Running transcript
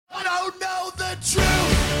the truth.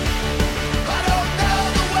 I don't know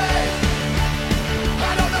the way.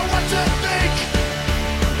 I don't know what to think.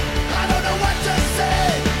 I don't know what to say.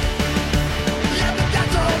 Yeah, but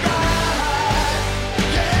that's alright.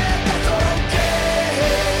 Yeah, that's okay.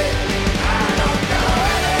 I don't know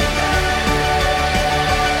anything.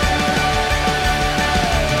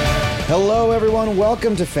 Hello, everyone.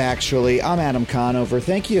 Welcome to Factually. I'm Adam Conover.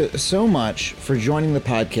 Thank you so much for joining the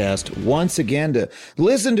podcast once again to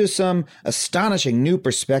listen to some astonishing new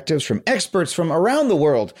perspectives from experts from around the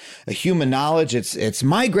world. A human knowledge. It's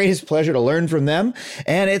my greatest pleasure to learn from them,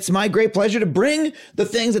 and it's my great pleasure to bring the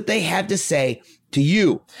things that they have to say to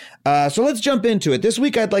you. So let's jump into it. This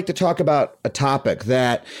week, I'd like to talk about a topic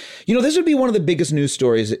that, this would be one of the biggest news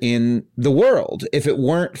stories in the world if it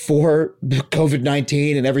weren't for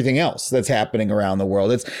COVID-19 and everything else that's happening around the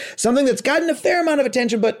world. It's something that's gotten a fair amount of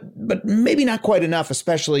attention, but maybe not quite enough,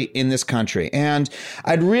 especially in this country. And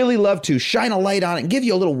I'd really love to shine a light on it and give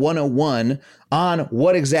you a little 101 on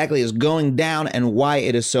what exactly is going down and why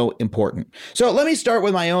it is so important. So let me start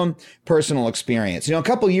with my own personal experience. A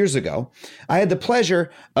couple years ago, I had the pleasure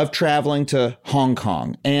of traveling to Hong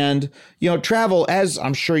Kong. And, travel, as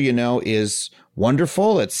I'm sure you know, is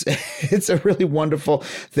wonderful. It's a really wonderful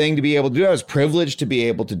thing to be able to do. I was privileged to be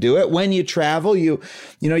able to do it. When you travel, you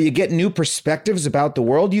get new perspectives about the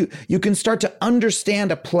world. You can start to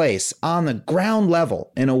understand a place on the ground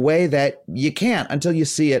level in a way that you can't until you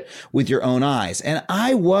see it with your own eyes. And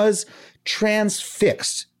I was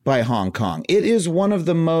transfixed by Hong Kong. It is one of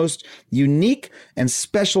the most unique and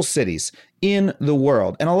special cities in the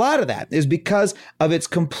world. And a lot of that is because of its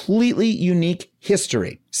completely unique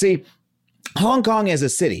history. See, Hong Kong as a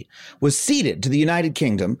city was ceded to the United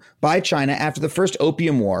Kingdom by China after the First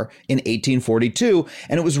Opium War in 1842,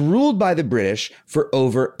 and it was ruled by the British for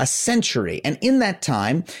over a century. And in that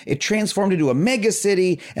time, it transformed into a mega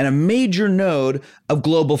city and a major node of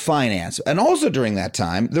global finance. And also during that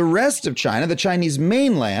time, the rest of China, the Chinese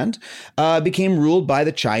mainland, became ruled by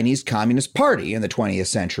the Chinese Communist Party in the 20th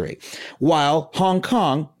century, while Hong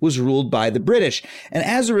Kong was ruled by the British. And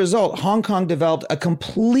as a result, Hong Kong developed a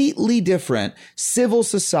completely different civil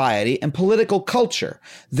society and political culture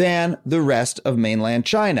than the rest of mainland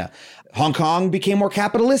China. Hong Kong became more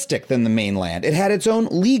capitalistic than the mainland. It had its own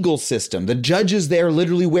legal system. The judges there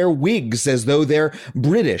literally wear wigs as though they're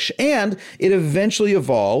British. And it eventually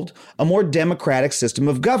evolved a more democratic system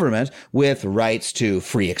of government with rights to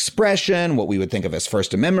free expression, what we would think of as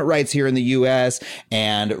First Amendment rights here in the U.S.,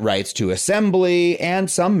 and rights to assembly,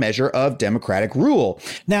 and some measure of democratic rule.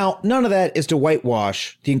 Now, none of that is to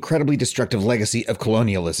whitewash the incredibly destructive legacy of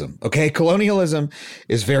colonialism. Okay, colonialism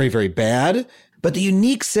is very, very bad. But the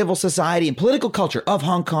unique civil society and political culture of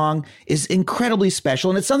Hong Kong is incredibly special,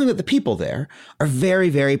 and it's something that the people there are very,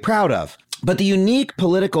 very proud of. But the unique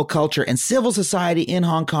political culture and civil society in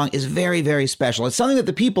Hong Kong is very, very special. It's something that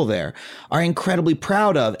the people there are incredibly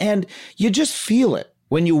proud of, and you just feel it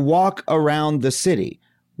when you walk around the city.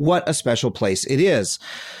 What a special place it is.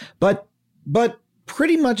 But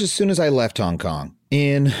pretty much as soon as I left Hong Kong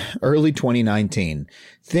in early 2019,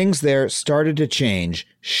 things there started to change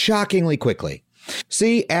shockingly quickly.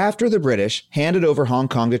 See, after the British handed over Hong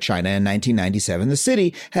Kong to China in 1997, the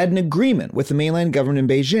city had an agreement with the mainland government in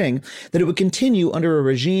Beijing that it would continue under a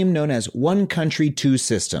regime known as One Country, Two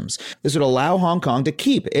Systems. This would allow Hong Kong to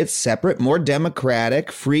keep its separate, more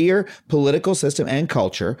democratic, freer political system and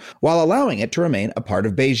culture while allowing it to remain a part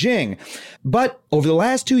of Beijing. But over the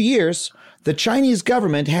last 2 years, the Chinese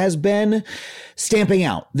government has been stamping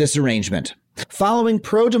out this arrangement. Following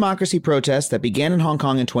pro-democracy protests that began in Hong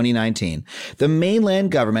Kong in 2019, the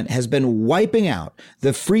mainland government has been wiping out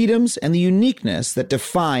the freedoms and the uniqueness that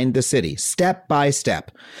defined the city, step by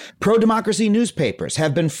step. Pro-democracy newspapers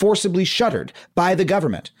have been forcibly shuttered by the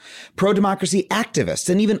government. Pro-democracy activists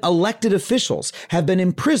and even elected officials have been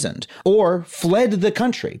imprisoned or fled the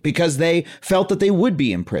country because they felt that they would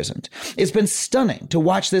be imprisoned. It's been stunning to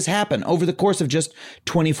watch this happen over the course of just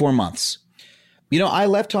 24 months. I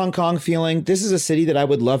left Hong Kong feeling this is a city that I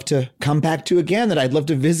would love to come back to again, that I'd love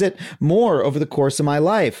to visit more over the course of my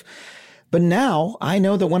life. But now I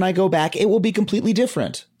know that when I go back, it will be completely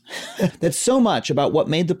different. That so much about what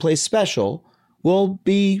made the place special will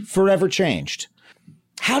be forever changed.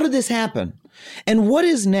 How did this happen? And what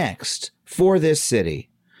is next for this city?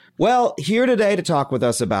 Well, here today to talk with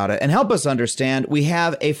us about it and help us understand, we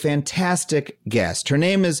have a fantastic guest. Her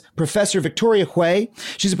name is Professor Victoria Hui.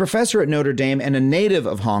 She's a professor at Notre Dame and a native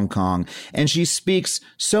of Hong Kong, and she speaks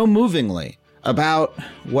so movingly about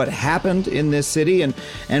what happened in this city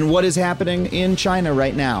and what is happening in China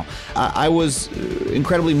right now. I was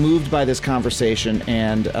incredibly moved by this conversation,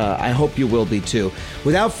 and I hope you will be too.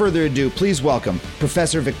 Without further ado, please welcome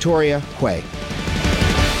Professor Victoria Hui.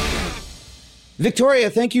 Victoria,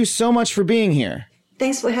 thank you so much for being here.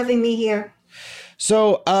 Thanks for having me here.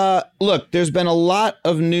 So, look, there's been a lot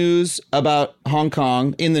of news about Hong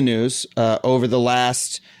Kong in the news over the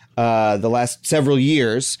last several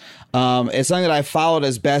years. It's something that I've followed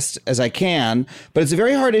as best as I can, but it's a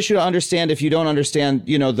very hard issue to understand if you don't understand,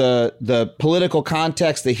 the political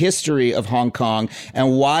context, the history of Hong Kong,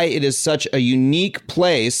 and why it is such a unique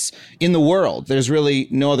place in the world. There's really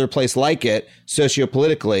no other place like it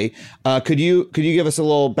sociopolitically. Could you give us a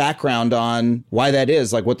little background on why that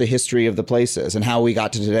is, like what the history of the place is and how we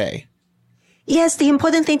got to today? Yes, the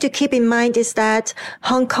important thing to keep in mind is that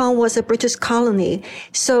Hong Kong was a British colony.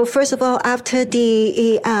 So first of all, after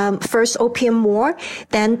the first Opium War,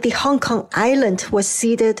 then the Hong Kong island was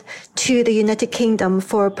ceded to the United Kingdom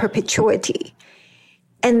for perpetuity.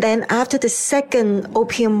 And then after the second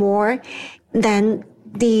Opium War, then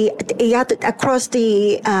across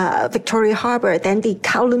the Victoria Harbour, then the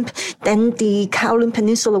Kowloon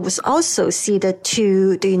Peninsula was also ceded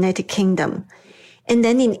to the United Kingdom. And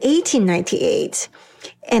then in 1898,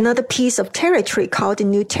 another piece of territory called the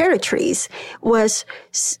New Territories was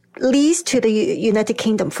leased to the United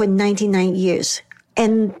Kingdom for 99 years.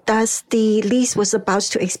 And thus the lease was about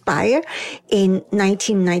to expire in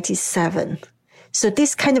 1997. So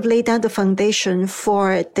this kind of laid down the foundation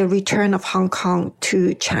for the return of Hong Kong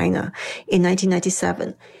to China in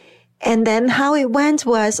 1997. And then how it went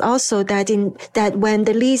was also that when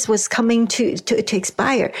the lease was coming to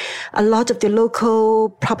expire, a lot of the local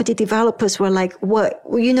property developers were like, what,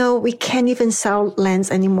 we can't even sell lands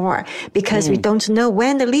anymore because we don't know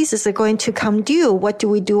when the leases are going to come due. What do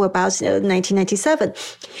we do about 1997?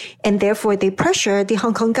 And therefore they pressured the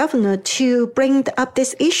Hong Kong governor to bring up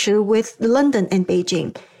this issue with London and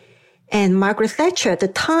Beijing. And Margaret Thatcher at the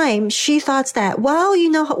time, she thought that,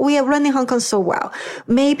 we are running Hong Kong so well.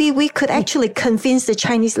 Maybe we could actually convince the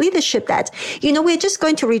Chinese leadership that, we're just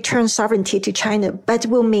going to return sovereignty to China, but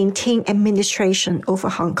we'll maintain administration over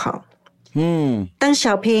Hong Kong. Deng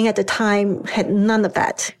Xiaoping at the time had none of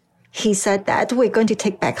that. He said that we're going to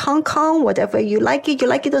take back Hong Kong, whatever you like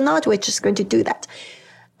it or not, we're just going to do that.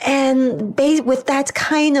 And with that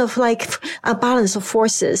kind of like a balance of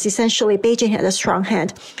forces, essentially Beijing had a strong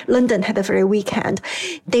hand, London had a very weak hand.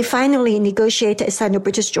 They finally negotiated a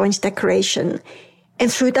Sino-British Joint Declaration.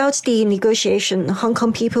 And throughout the negotiation, Hong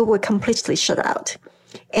Kong people were completely shut out.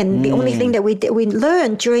 And the only thing that we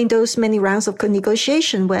learned during those many rounds of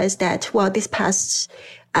negotiation was that, this past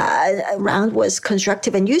round was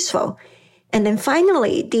constructive and useful. And then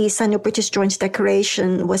finally, the Sino-British Joint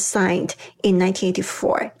Declaration was signed in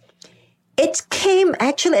 1984. It came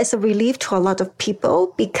actually as a relief to a lot of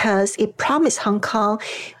people because it promised Hong Kong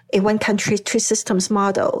a one country, two systems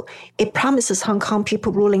model. It promises Hong Kong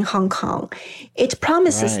people ruling Hong Kong. It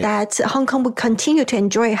promises that Hong Kong would continue to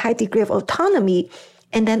enjoy a high degree of autonomy,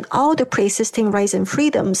 and then all the pre-existing rights and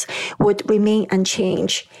freedoms would remain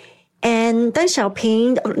unchanged. And Deng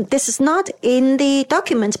Xiaoping, this is not in the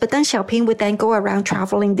documents, but Deng Xiaoping would then go around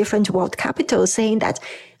traveling different world capitals saying that,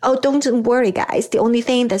 don't worry, guys. The only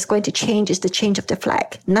thing that's going to change is the change of the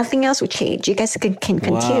flag. Nothing else will change. You guys can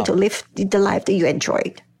continue to live the life that you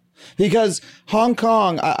enjoyed. Because Hong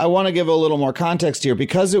Kong, I want to give a little more context here,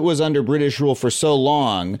 because it was under British rule for so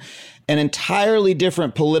long, an entirely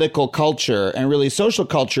different political culture and really social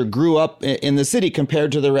culture grew up in the city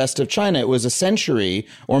compared to the rest of China. It was a century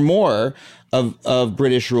or more of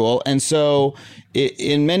British rule. And so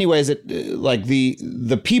in many ways,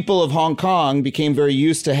 the people of Hong Kong became very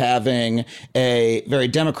used to having a very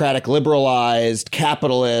democratic, liberalized,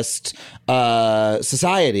 capitalist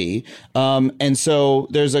society. And so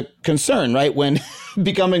there's a concern, right, when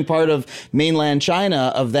becoming part of mainland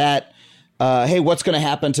China of that, hey, what's going to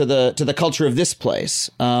happen to the culture of this place,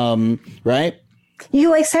 right?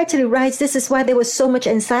 You're exactly right. This is why there was so much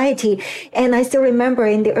anxiety. And I still remember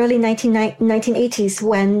in the early 1980s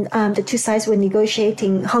when the two sides were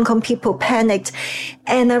negotiating, Hong Kong people panicked.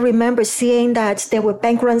 And I remember seeing that there were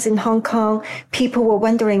bank runs in Hong Kong. People were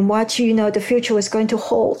wondering what, the future was going to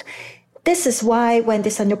hold. This is why when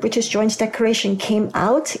the Sino-British Joint Declaration came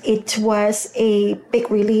out, it was a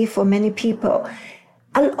big relief for many people.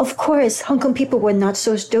 Of course, Hong Kong people were not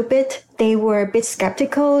so stupid. They were a bit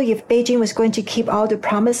skeptical if Beijing was going to keep all the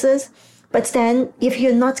promises. But then if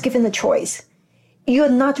you're not given a choice, you're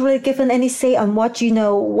not really given any say on what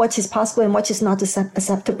what is possible and what is not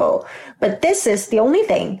acceptable. But this is the only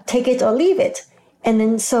thing. Take it or leave it. And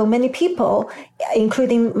then so many people,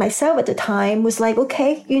 including myself at the time, was like,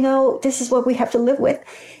 okay, this is what we have to live with.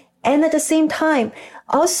 And at the same time,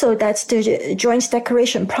 also that the Joint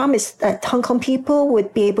Declaration promised that Hong Kong people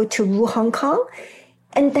would be able to rule Hong Kong.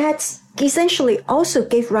 And that essentially also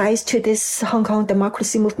gave rise to this Hong Kong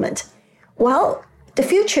democracy movement. Well, the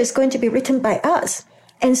future is going to be written by us.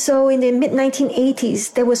 And so in the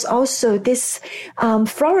mid-1980s, there was also this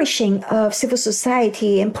flourishing of civil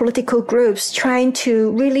society and political groups trying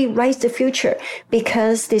to really write the future,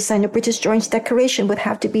 because the Sino-British Joint Declaration would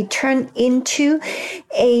have to be turned into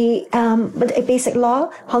a basic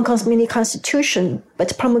law, Hong Kong's mini constitution,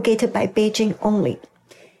 but promulgated by Beijing only.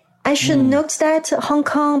 I should note that Hong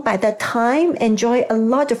Kong by that time enjoyed a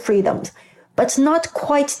lot of freedoms, but not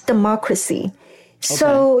quite democracy.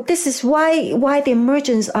 So this is why the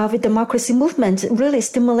emergence of a democracy movement really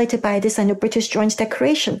stimulated by the Sino-British Joint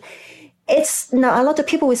Declaration. It's now a lot of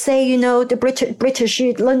people would say, the British,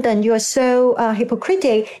 London, you are so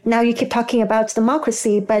hypocritic. Now you keep talking about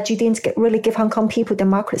democracy, but you didn't really give Hong Kong people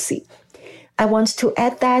democracy. I want to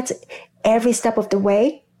add that every step of the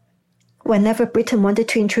way, whenever Britain wanted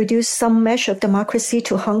to introduce some measure of democracy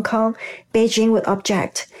to Hong Kong, Beijing would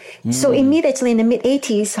object. So immediately in the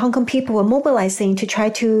mid-80s, Hong Kong people were mobilizing to try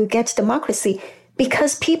to get democracy,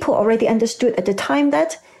 because people already understood at the time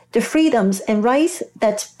that the freedoms and rights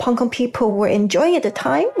that Hong Kong people were enjoying at the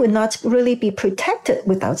time would not really be protected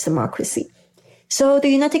without democracy. So the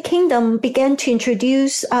United Kingdom began to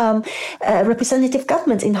introduce representative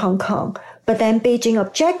government in Hong Kong, but then Beijing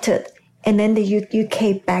objected. And then the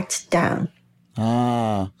UK backed down.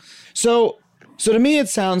 So to me, it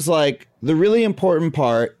sounds like the really important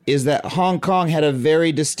part is that Hong Kong had a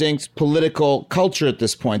very distinct political culture at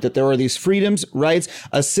this point, that there were these freedoms, rights,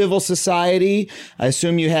 a civil society. I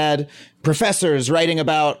assume you had professors writing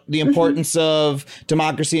about the importance of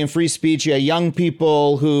democracy and free speech. You had young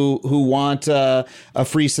people who want a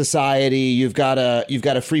free society. You've got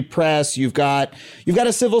a free press. You've got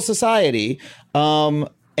a civil society.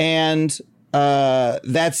 And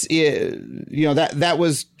that's it. That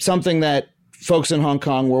was something that folks in Hong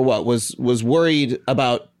Kong were was worried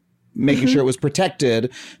about, making sure it was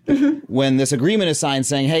protected when this agreement is signed,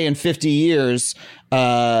 saying, hey, in 50 years,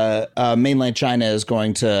 mainland China is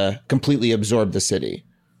going to completely absorb the city.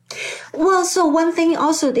 Well, so one thing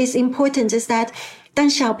also is important is that Deng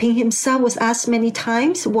Xiaoping himself was asked many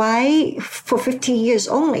times why for 50 years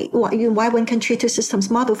only, why one country, two systems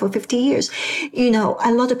model for 50 years.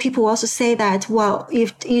 A lot of people also say that, well,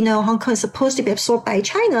 if, Hong Kong is supposed to be absorbed by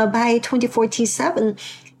China by 2047,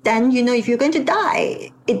 then, if you're going to die,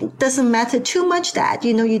 it doesn't matter too much that,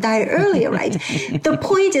 you die earlier, right? The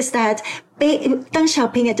point is that Deng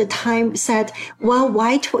Xiaoping at the time said, well,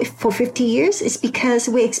 why for 50 years? It's because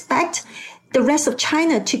we expect the rest of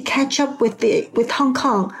China to catch up with Hong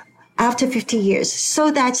Kong after 50 years,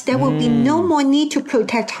 so that there will be no more need to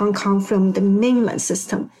protect Hong Kong from the mainland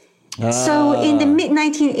system. So in the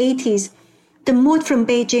mid-1980s, the mood from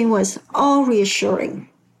Beijing was all reassuring.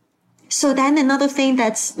 So then another thing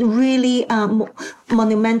that's really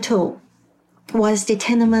monumental was the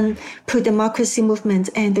Tiananmen pro-democracy movement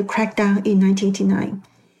and the crackdown in 1989.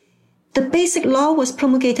 The basic law was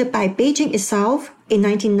promulgated by Beijing itself in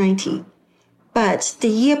 1990. But the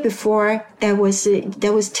year before, there was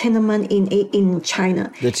Tiananmen in China.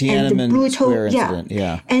 The Tiananmen Square incident,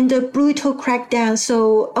 yeah. And the brutal crackdown.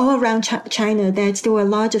 So all around China, that there were a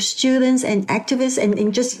lot of students and activists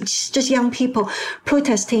and just young people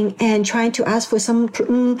protesting and trying to ask for some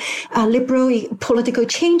liberal political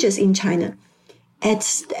changes in China. And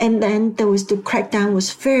then the crackdown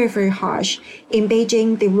was very, very harsh. In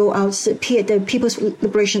Beijing, they rolled out the People's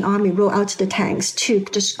Liberation Army rolled out the tanks to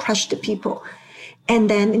just crush the people. And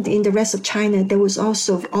then in the rest of China, there was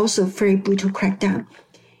also very brutal crackdown.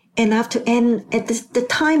 And at the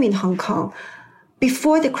time in Hong Kong,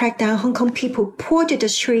 before the crackdown, Hong Kong people poured to the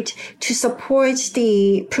street to support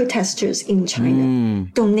the protesters in China.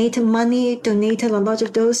 Donated money, donated a lot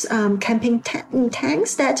of those camping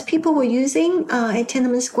tanks that people were using at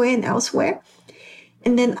Tiananmen Square and elsewhere.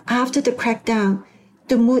 And then after the crackdown,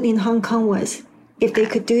 the mood in Hong Kong was, if they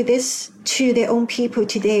could do this to their own people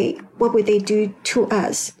today, what would they do to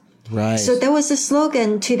us? Right. So there was a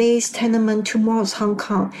slogan, today's Tiananmen, tomorrow's Hong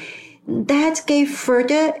Kong. That gave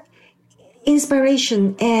further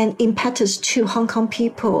inspiration and impetus to Hong Kong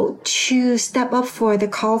people to step up for the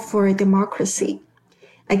call for democracy.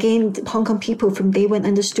 Again, the Hong Kong people from day one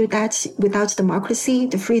understood that without democracy,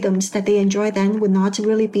 the freedoms that they enjoy then would not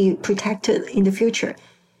really be protected in the future.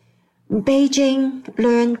 Beijing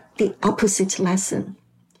learned the opposite lesson.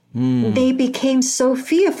 They became so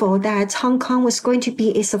fearful that Hong Kong was going to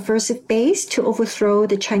be a subversive base to overthrow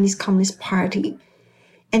the Chinese Communist Party.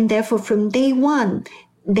 And therefore, from day one,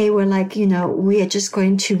 they were like, we are just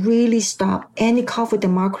going to really stop any call for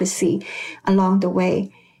democracy along the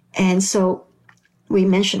way. And so we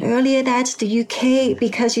mentioned earlier that the UK,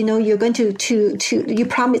 because, you're going to you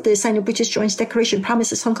promised the Sino-British Joint Declaration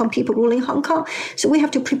promises Hong Kong people ruling Hong Kong. So we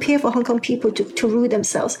have to prepare for Hong Kong people to rule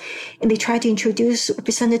themselves. And they try to introduce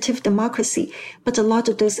representative democracy. But a lot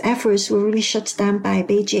of those efforts were really shut down by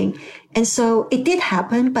Beijing. And so it did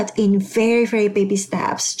happen, but in very, very baby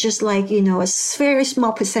steps, just like, a very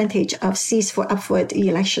small percentage of seats for upward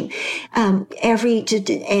election, and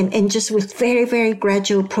just with very, very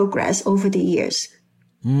gradual progress over the years.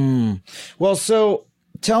 Well, so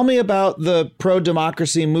tell me about the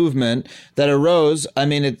pro-democracy movement that arose. I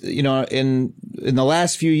mean, in the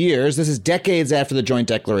last few years, this is decades after the Joint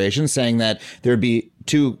Declaration, saying that there would be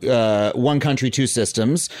one country, two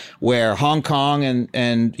systems, where Hong Kong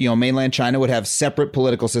and mainland China would have separate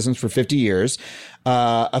political systems for 50 years.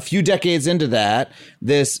 A few decades into that,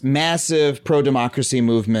 this massive pro-democracy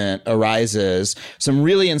movement arises. Some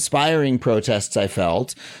really inspiring protests, I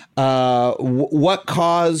felt. What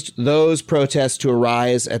caused those protests to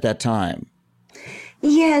arise at that time?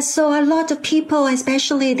 Yeah, so a lot of people,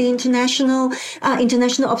 especially the international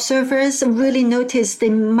observers, really noticed the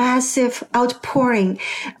massive outpouring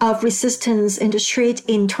of resistance in the street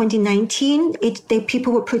in 2019.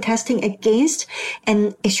 People were protesting against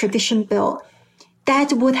an extradition bill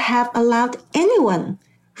that would have allowed anyone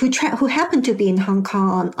who happened to be in Hong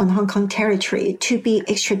Kong on Hong Kong territory to be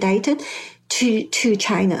extradited to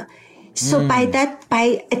China. So at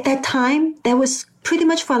that time, there was pretty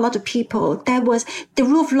much for a lot of people, the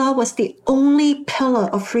rule of law was the only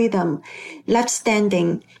pillar of freedom left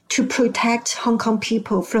standing to protect Hong Kong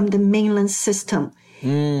people from the mainland system.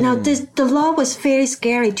 Now, the law was very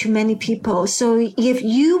scary to many people. So if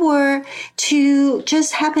you were to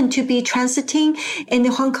just happen to be transiting in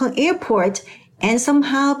the Hong Kong airport and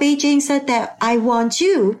somehow Beijing said that I want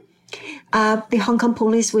you, the Hong Kong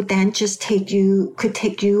police would then just take you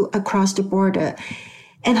across the border.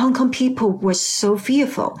 And Hong Kong people were so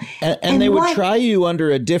fearful. And they would try you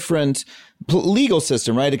under a different legal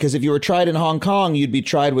system, right? Because if you were tried in Hong Kong, you'd be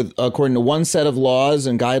tried according to one set of laws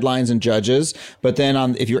and guidelines and judges. But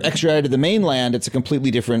then if you're extradited to the mainland, it's a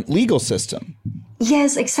completely different legal system.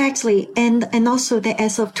 Yes, exactly. And also that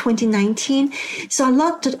as of 2019, so a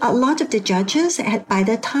lot of the judges by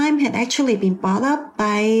that time had actually been brought up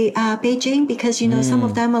by Beijing because, some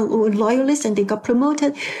of them are loyalists and they got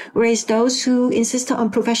promoted, whereas those who insisted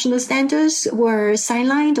on professional standards were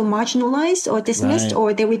sidelined or marginalized or dismissed,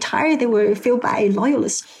 or they retired, they were filled by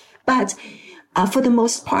loyalists. But for the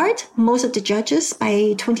most part, most of the judges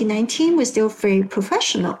by 2019 were still very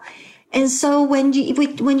professional. And so if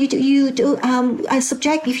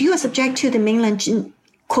you are subject to the mainland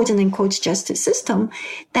quote unquote justice system,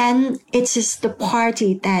 then it is the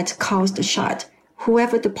party that calls the shot.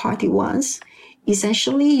 Whoever the party wants,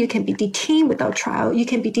 essentially you can be detained without trial. You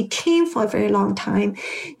can be detained for a very long time.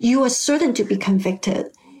 You are certain to be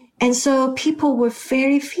convicted. And so people were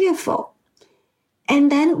very fearful.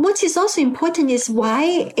 And then what is also important is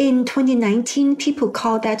why in 2019 people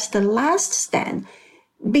call that the last stand.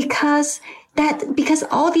 Because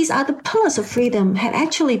all these other pillars of freedom had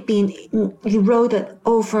actually been eroded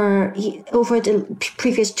over the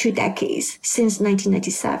previous 2 decades since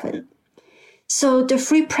 1997. So the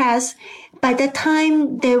free press, by that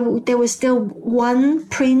time, there was still one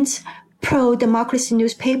print pro-democracy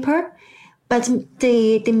newspaper, but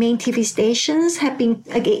the main TV stations have been,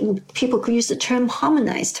 again, people could use the term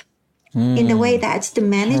harmonized. In the way that the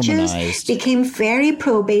managers became very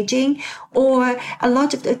pro-Beijing, or a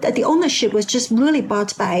lot of the ownership was just really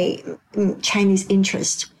bought by Chinese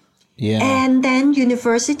interest. Yeah. And then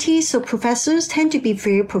universities, so professors tend to be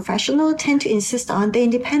very professional, tend to insist on the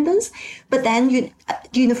independence. But then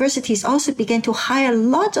universities also began to hire a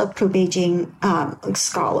lot of pro-Beijing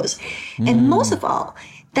scholars. And most of all,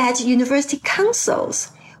 that university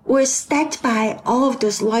councils were stacked by all of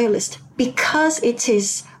those loyalists because it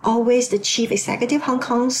is always the chief executive, Hong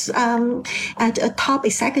Kong's a top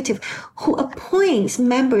executive who appoints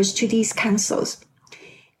members to these councils.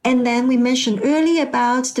 And then we mentioned earlier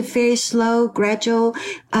about the very slow, gradual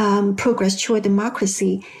progress toward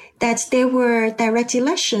democracy, that there were direct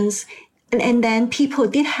elections, and then people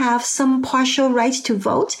did have some partial rights to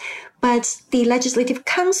vote, but the Legislative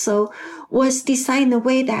Council was designed in a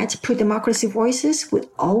way that pro-democracy voices would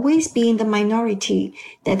always be in the minority,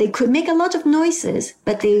 that they could make a lot of noises,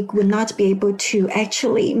 but they would not be able to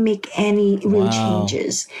actually make any real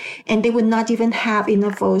changes. And they would not even have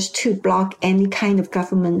enough votes to block any kind of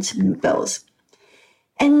government bills.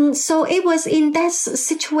 And so it was in that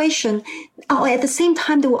situation. Oh, at the same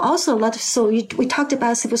time, there were also a lot of, we talked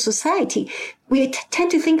about civil society. We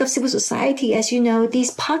tend to think of civil society as,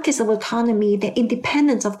 these pockets of autonomy, the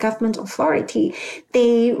independence of government authority.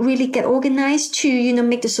 They really get organized to,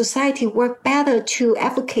 make the society work better to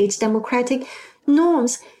advocate democratic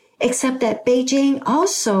norms. Except that Beijing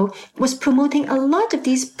also was promoting a lot of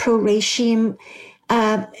these pro-regime,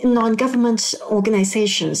 non-government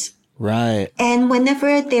organizations. Right. And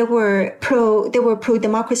whenever there were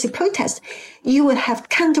pro-democracy protests, you would have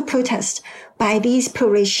counter-protests by these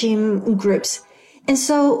pro-regime groups. And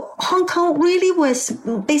so Hong Kong really was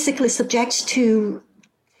basically subject to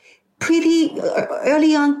pretty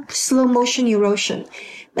early on slow motion erosion.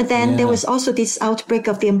 But then there was also this outbreak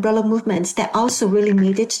of the umbrella movements that also really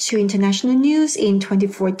made it to international news in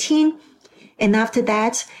 2014. And after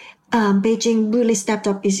that, Beijing really stepped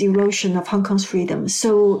up its erosion of Hong Kong's freedom.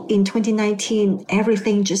 So in 2019,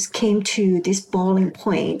 everything just came to this boiling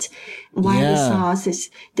point. Why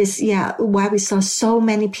we saw so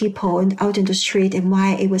many people out in the street, and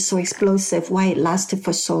why it was so explosive, why it lasted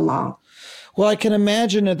for so long. Well, I can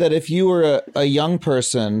imagine that if you were a young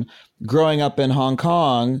person growing up in Hong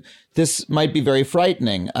Kong, this might be very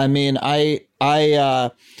frightening. I mean, when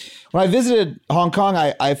I visited Hong Kong,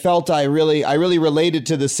 I felt I really related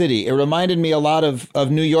to the city. It reminded me a lot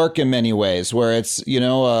of New York in many ways, where it's,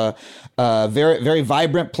 a very, very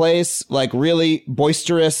vibrant place, like really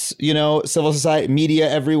boisterous, civil society, media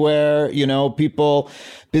everywhere, people,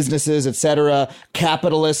 businesses, etc.,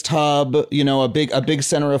 capitalist hub, a big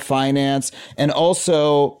center of finance, and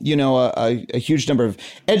also, a huge number of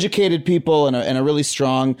educated people and a really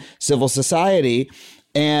strong civil society.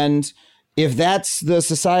 And if that's the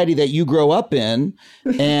society that you grow up in,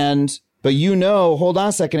 but hold on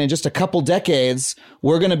a second, in just a couple decades,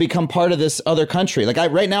 we're going to become part of this other country. Like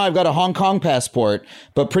right now I've got a Hong Kong passport,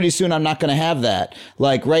 but pretty soon I'm not going to have that.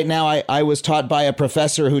 Like right now I was taught by a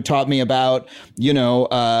professor who taught me about,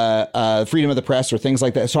 freedom of the press or things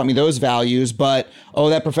like that, taught me those values, but,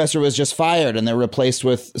 that professor was just fired and they're replaced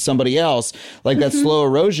with somebody else. Like that slow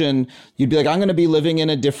erosion, you'd be like, I'm going to be living in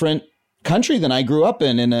a different country than I grew up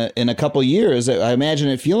in a couple years. I imagine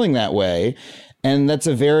it feeling that way. And that's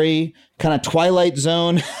a very kind of Twilight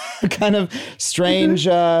Zone kind of strange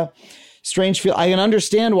feel. I can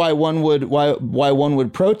understand why one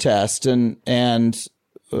would protest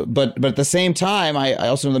but at the same time, I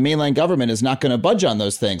also know the mainland government is not going to budge on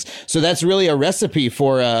those things. So that's really a recipe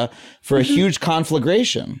for a huge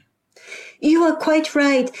conflagration. You are quite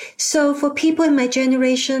right. So for people in my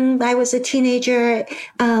generation, I was a teenager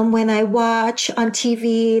when I watched on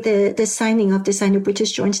TV the signing of the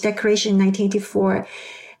Sino-British Joint Declaration in 1984.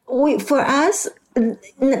 For us,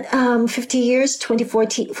 50 years,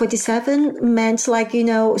 2047 meant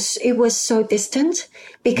it was so distant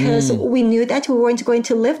because we knew that we weren't going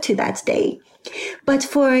to live to that day. But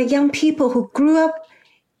for young people who grew up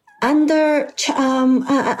after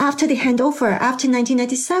the handover, after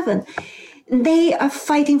 1997, they are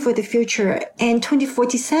fighting for the future, and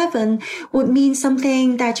 2047 would mean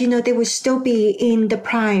something that, they will still be in the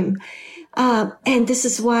prime. And this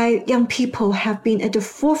is why young people have been at the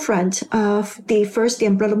forefront of the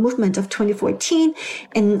umbrella movement of 2014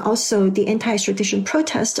 and also the anti-extradition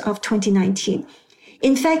protest of 2019.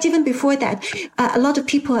 In fact, even before that, a lot of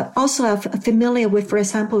people are familiar with, for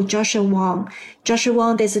example, Joshua Wong. Joshua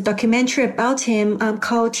Wong, there's a documentary about him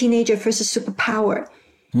called Teenager versus Superpower.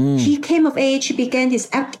 He came of age, he began his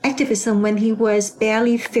activism when he was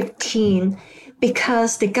barely 15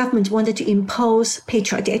 because the government wanted to impose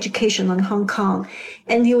patriotic education on Hong Kong.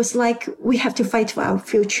 And he was like, we have to fight for our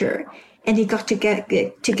future. And he got to get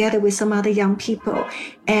together with some other young people.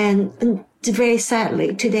 And very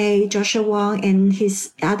sadly, today, Joshua Wong and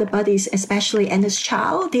his other buddies, especially, and his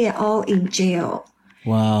child, they are all in jail.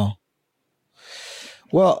 Wow.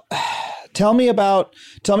 Well, Tell me about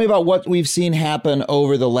what we've seen happen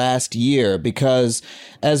over the last year, because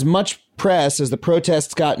as much press as the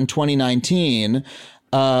protests got in 2019,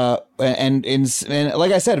 and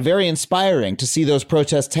like I said, very inspiring to see those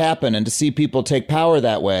protests happen and to see people take power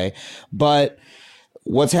that way. But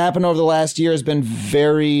what's happened over the last year has been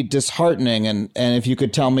very disheartening. And if you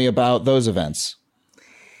could tell me about those events.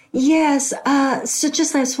 Yes, so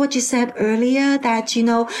just as what you said earlier, that,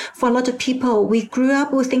 for a lot of people, we grew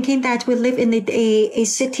up with thinking that we live in a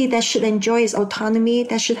city that should enjoy its autonomy,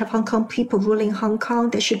 that should have Hong Kong people ruling Hong Kong,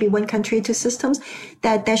 there should be one country, two systems,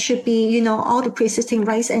 that there should be, all the pre-existing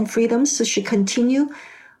rights and freedoms should continue.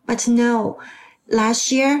 But no,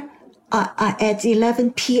 last year, at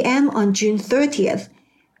 11 p.m. on June 30th,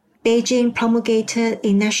 Beijing promulgated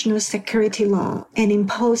a national security law and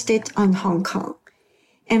imposed it on Hong Kong.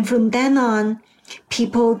 And from then on,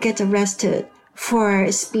 people get arrested for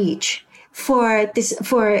speech, for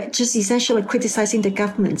just essentially criticizing the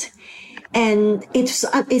government. And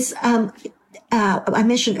I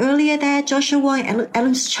mentioned earlier that Joshua Wong and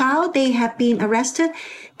Alan's child, they have been arrested.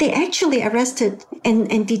 They actually arrested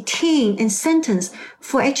and detained and sentenced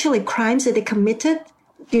for actually crimes that they committed.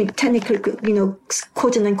 Technically,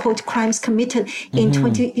 quote unquote crimes committed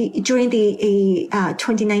during the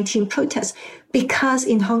 2019 protests. Because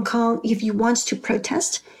in Hong Kong, if you want to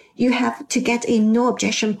protest, you have to get a no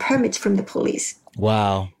objection permit from the police.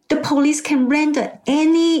 Wow. The police can render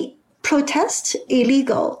any protest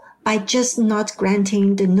illegal by just not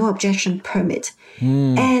granting the no objection permit.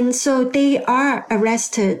 And so they are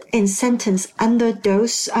arrested and sentenced under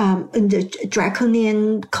those in the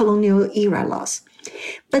draconian colonial era laws.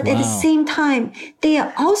 But at the same time, they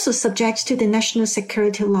are also subject to the national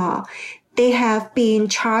security law. They have been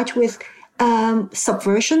charged with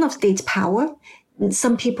subversion of state power.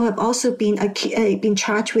 Some people have also been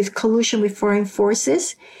charged with collusion with foreign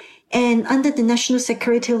forces. And under the national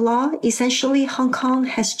security law, essentially Hong Kong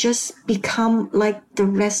has just become like the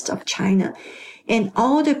rest of China. And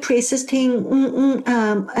all the pre-existing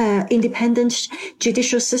independent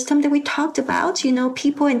judicial system that we talked about,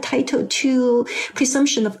 people entitled to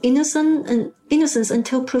presumption of innocence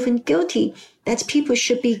until proven guilty, that people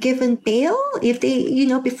should be given bail if they,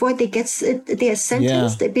 before they are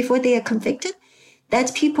sentenced, before they are convicted,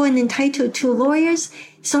 that people are entitled to lawyers.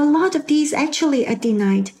 So a lot of these actually are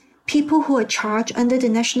denied. People who are charged under the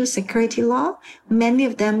national security law, many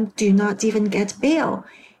of them do not even get bail.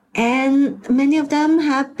 And many of them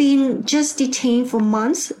have been just detained for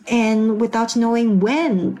months and without knowing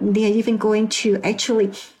when they are even going to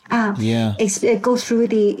actually go through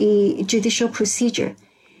the judicial procedure.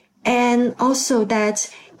 And also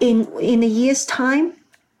that in a year's time,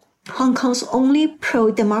 Hong Kong's only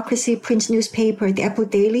pro-democracy print newspaper, the Apple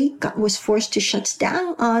Daily, was forced to shut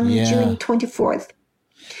down on June 24th.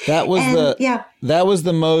 That was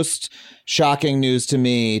the most shocking news to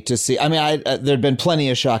me to see. I mean, there'd been plenty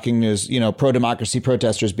of shocking news, pro-democracy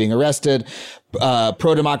protesters being arrested,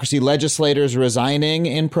 pro-democracy legislators resigning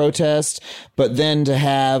in protest, but then to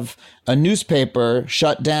have a newspaper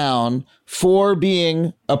shut down for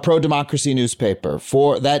being a pro-democracy newspaper,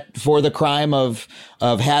 for the crime of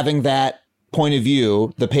having that point of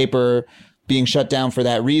view, the paper being shut down for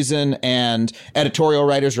that reason, and editorial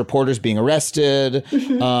writers, reporters being arrested.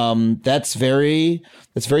 That's very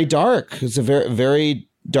dark. It's a very, very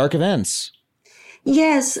dark events.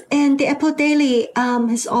 Yes, and the Apple Daily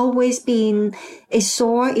has always been a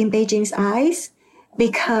sore in Beijing's eyes,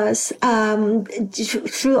 because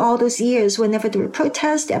through all those years, whenever there were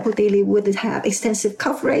protests, the Apple Daily would have extensive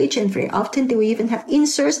coverage, and very often they would even have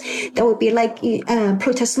inserts that would be like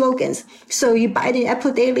protest slogans. So you buy the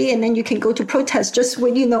Apple Daily and then you can go to protest just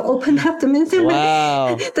when, open up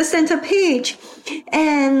the center page.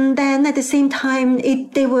 And then at the same time,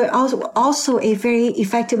 they were also a very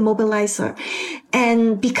effective mobilizer.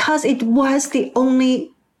 And because it was the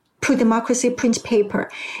only pro-democracy print paper.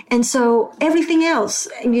 And so everything else,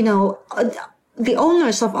 the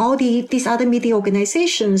owners of all these other media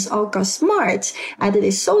organizations all got smart. Either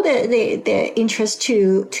they sold their interest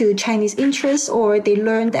to Chinese interests, or they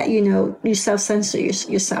learned that, you self-censor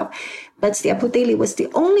yourself. But the Apple Daily was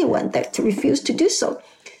the only one that refused to do so.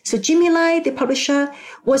 So Jimmy Lai, the publisher,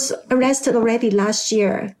 was arrested already last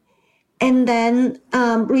year. And then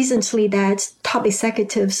recently that top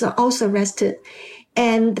executives are also arrested.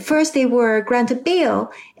 And first they were granted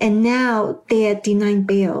bail, and now they are denied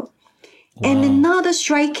bail. Wow. And another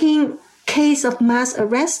striking case of mass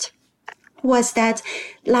arrest was that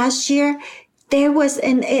last year there was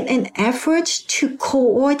an effort to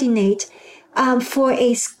coordinate for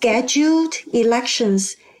a scheduled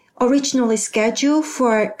elections, originally scheduled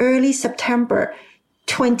for early September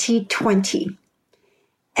 2020.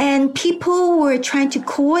 And people were trying to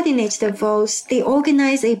coordinate the votes. They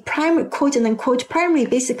organized a primary, quote unquote, primary.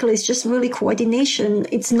 Basically, it's just really coordination.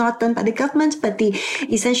 It's not done by the government, but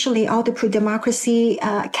essentially all the pro-democracy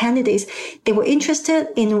candidates, they were interested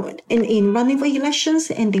in running for elections,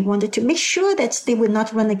 and they wanted to make sure that they would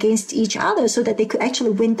not run against each other so that they could actually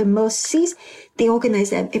win the most seats. They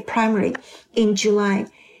organized a primary in July,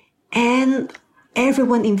 and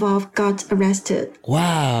everyone involved got arrested.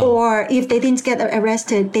 Wow. Or if they didn't get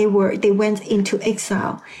arrested, they went into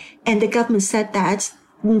exile. And the government said that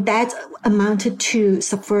amounted to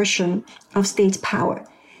subversion of state power.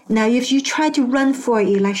 Now, if you try to run for an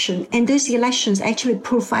election, and those elections actually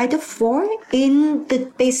provided for in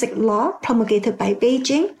the basic law promulgated by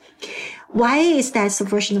Beijing, why is that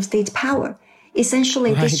subversion of state power?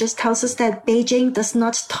 Essentially, This just tells us that Beijing does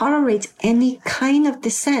not tolerate any kind of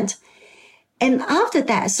dissent. And after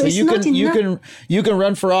that, so it's not enough. You can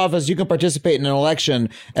run for office, you can participate in an election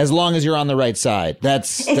as long as you're on the right side.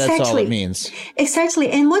 That's all it means. Exactly.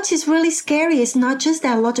 And what is really scary is not just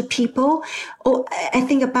that a lot of people, I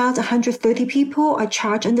think about 130 people are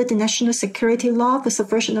charged under the national security law for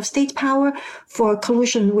subversion of state power, for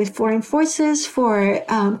collusion with foreign forces, for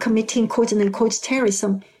committing quote unquote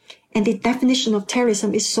terrorism. And the definition of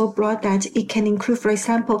terrorism is so broad that it can include, for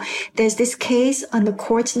example, there's this case on the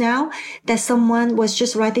court now that someone was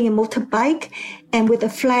just riding a motorbike and with a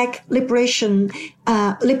flag,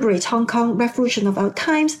 liberate Hong Kong, revolution of our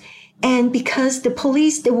times. And because the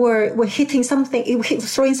police, they were hitting something,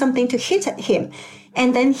 throwing something to hit at him.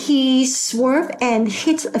 And then he swerved and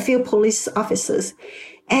hit a few police officers.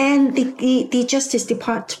 And the Justice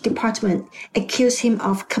Department accused him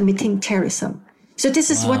of committing terrorism. So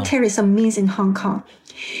this is what terrorism means in Hong Kong.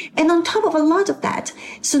 And on top of a lot of that,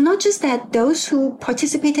 so not just that those who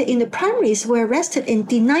participated in the primaries were arrested and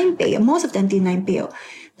denied bail, most of them denied bail.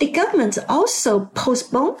 The government also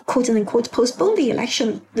postponed, quote unquote, postponed the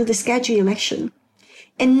election, the scheduled election.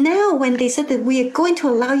 And now when they said that we are going to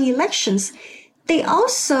allow elections, they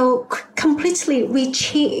also completely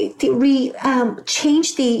changed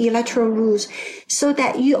the electoral rules so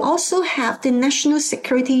that you also have the national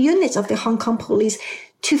security units of the Hong Kong police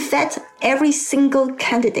to vet every single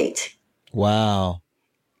candidate. Wow.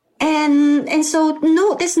 And so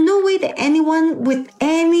there's no way that anyone with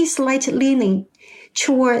any slight leaning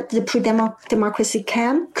toward the pro-democracy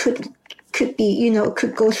camp could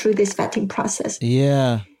go through this vetting process.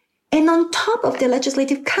 Yeah. And on top of the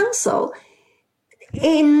Legislative Council,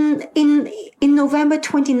 in November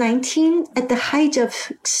 2019, at the height of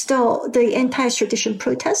still the anti-extradition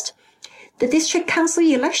protest, the district council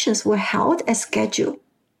elections were held as scheduled.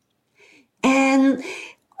 And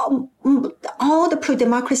all the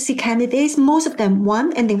pro-democracy candidates, most of them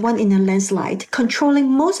won, and they won in a landslide, controlling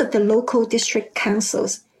most of the local district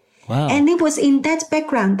councils. Wow. And it was in that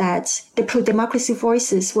background that the pro-democracy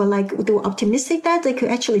voices were optimistic that they could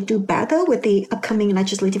actually do better with the upcoming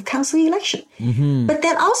Legislative Council election. Mm-hmm. But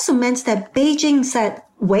that also meant that Beijing said,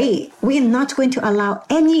 wait, we're not going to allow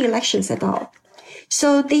any elections at all.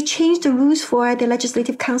 So they changed the rules for the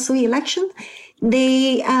Legislative Council election.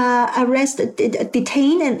 They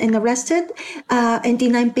detained and arrested and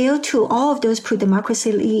denied bail to all of those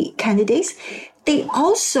pro-democracy candidates. They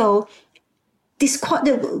also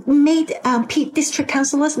made district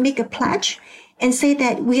councillors make a pledge and say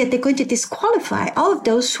that they're going to disqualify all of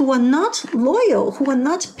those who are not loyal, who are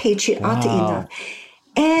not patriotic enough.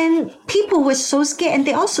 And people were so scared, and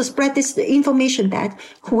they also spread this information that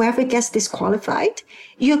whoever gets disqualified,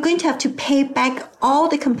 you're going to have to pay back all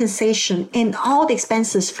the compensation and all the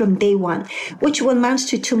expenses from day one, which will amount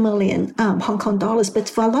to 2 million Hong Kong dollars. But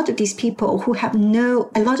for a lot of these people who have a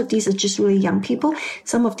lot of these are just really young people.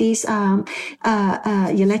 Some of these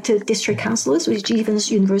elected district councillors, which even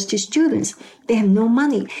university students, they have no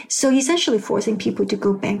money. So essentially forcing people to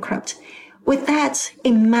go bankrupt. With that, a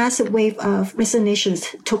massive wave of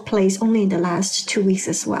resignations took place only in the last 2 weeks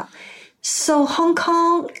as well. So Hong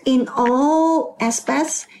Kong, in all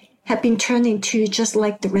aspects, have been turned into just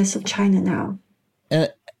like the rest of China now.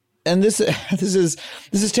 And this is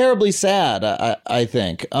terribly sad, I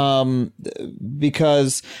think,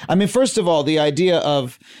 because, I mean, first of all, the idea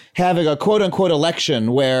of having a quote unquote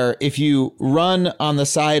election where if you run on the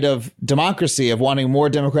side of democracy, of wanting more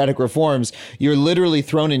democratic reforms, you're literally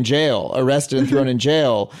thrown in jail, arrested and thrown in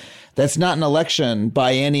jail. That's not an election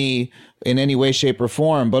in any way, shape, or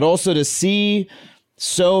form. But also to see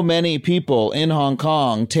so many people in Hong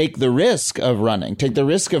Kong take the risk of running, take the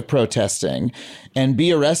risk of protesting, and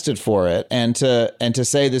be arrested for it, and to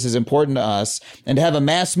say this is important to us, and to have a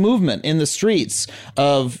mass movement in the streets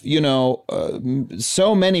of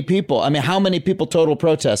so many people. I mean, how many people total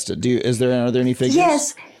protested? Are there any figures?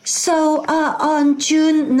 Yes. So on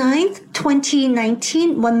June 9th,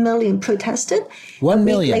 2019, 1 million protested. 1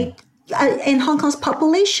 million. And Hong Kong's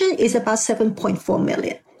population is about 7.4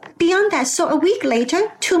 million. Beyond that, so a week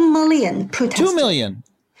later, 2 million protested. 2 million.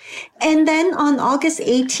 And then on August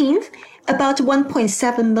 18th, about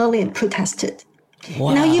 1.7 million protested.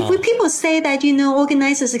 Wow. Now, if people say that,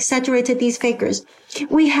 organizers exaggerated these figures,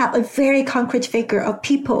 we have a very concrete figure of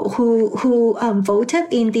people who voted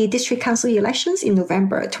in the district council elections in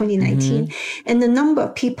November 2019, and the number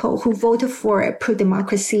of people who voted for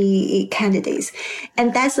pro-democracy candidates.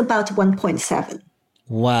 And that's about 1.7.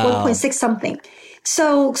 Wow. 1.6 something.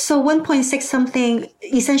 So 1.6 something,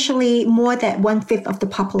 essentially more than 1/5 of the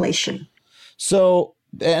population. So,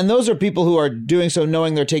 and those are people who are doing so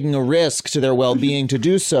knowing they're taking a risk to their well-being to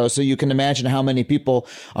do so. So you can imagine how many people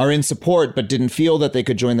are in support but didn't feel that they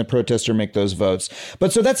could join the protest or make those votes.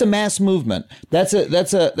 But so that's a mass movement. That's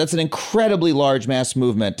an incredibly large mass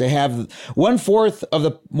movement. To have 1/4 or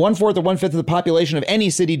 1/5 of the population of any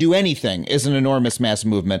city do anything is an enormous mass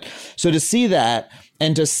movement. So to see that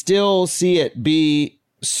and to still see it be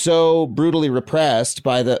so brutally repressed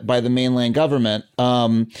by the mainland government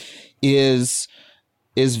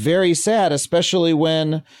is very sad, especially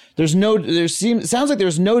when sounds like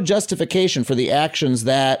there's no justification for the actions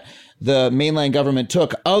that the mainland government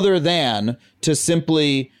took other than to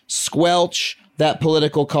simply squelch that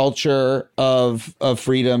political culture of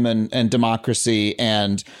freedom and democracy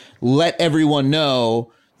and let everyone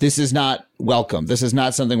know this is not welcome. This is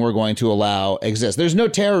not something we're going to allow exist. There's no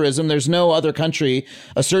terrorism. There's no other country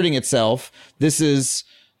asserting itself.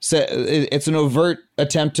 It's an overt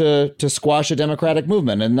attempt to squash a democratic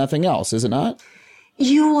movement and nothing else, is it not?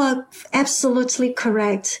 You are absolutely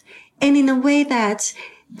correct. And in a way that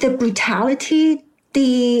the brutality,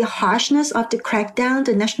 the harshness of the crackdown,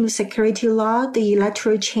 the national security law, the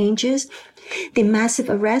electoral changes, the massive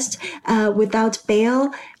arrest without bail,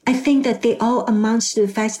 I think that they all amount to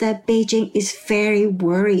the fact that Beijing is very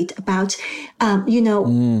worried about,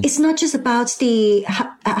 it's not just about the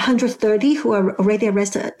 130 who are already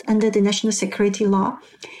arrested under the national security law.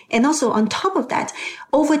 And also on top of that,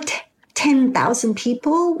 over 10,000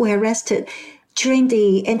 people were arrested during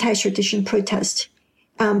the anti-extradition protest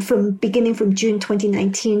beginning from June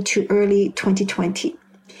 2019 to early 2020.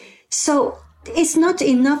 So it's not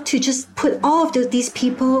enough to just put all of these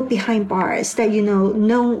people behind bars that,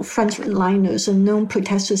 known frontliners and known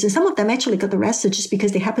protesters. And some of them actually got arrested just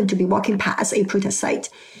because they happened to be walking past a protest site.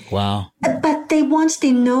 Wow. But once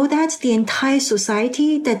they know that the entire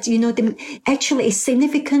society, that, actually a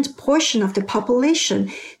significant portion of the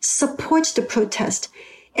population supports the protest.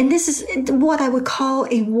 And this is what I would call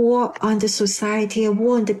a war on the society, a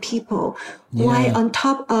war on the people. Yeah. Why on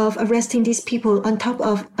top of arresting these people, on top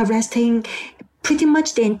of arresting pretty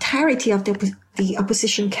much the entirety of the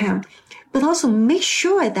opposition camp, but also make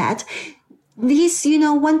sure that these,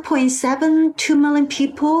 1.7, 2 million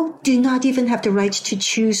people do not even have the right to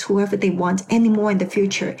choose whoever they want anymore in the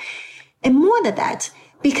future. And more than that,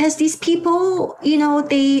 because these people,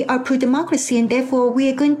 they are pro-democracy, and therefore we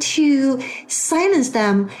are going to silence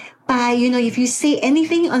them by, if you say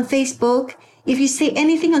anything on Facebook, if you say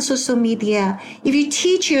anything on social media, if you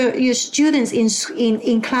teach your students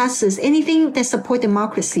in classes, anything that support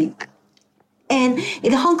democracy. And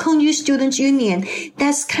in the Hong Kong Youth Students Union,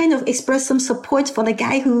 that's kind of expressed some support for the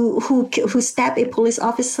guy who stabbed a police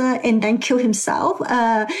officer and then killed himself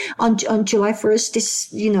on July 1st,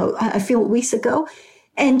 a few weeks ago.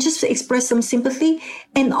 And just to express some sympathy.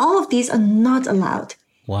 And all of these are not allowed.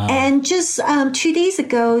 Wow. And just 2 days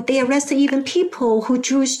ago, they arrested even people who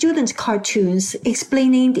drew student cartoons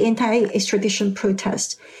explaining the anti-extradition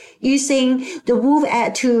protest, using the wolf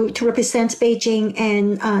to represent Beijing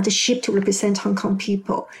and the sheep to represent Hong Kong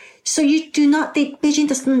people. So Beijing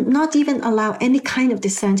does not even allow any kind of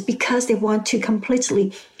dissent because they want to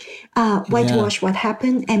completely whitewash what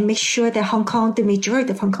happened and make sure that Hong Kong, the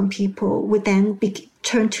majority of Hong Kong people, would then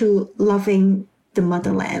turn to loving the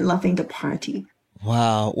motherland, loving the party.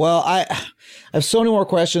 Wow. Well, I have so many more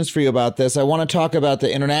questions for you about this. I want to talk about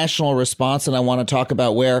the international response, and I want to talk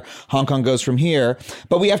about where Hong Kong goes from here.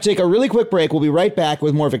 But we have to take a really quick break. We'll be right back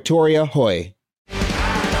with more Victoria Hui.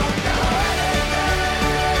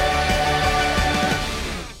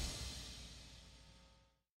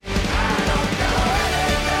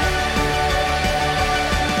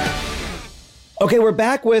 Okay, we're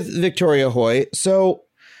back with Victoria Hui. So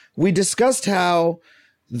we discussed how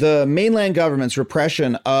the mainland government's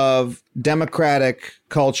repression of democratic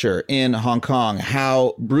culture in Hong Kong,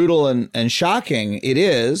 how brutal and shocking it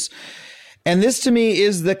is. And this to me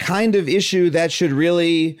is the kind of issue that should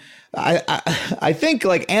really, I think,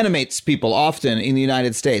 like, animates people often in the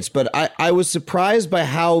United States. But I was surprised by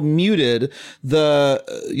how muted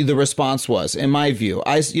the response was, in my view.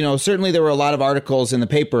 Certainly there were a lot of articles in the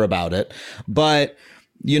paper about it, but,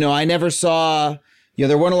 I never saw,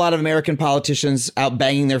 there weren't a lot of American politicians out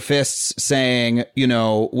banging their fists saying,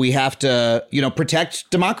 we have to, protect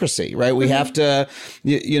democracy, right? We have to,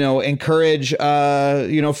 encourage,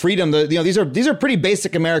 freedom. These are pretty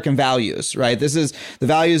basic American values, right? This is the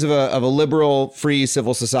values of a liberal, free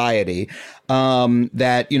civil society,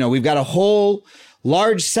 that, we've got a whole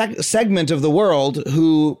large segment of the world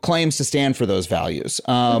who claims to stand for those values.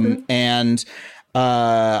 And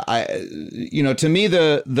to me,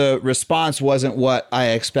 the response wasn't what I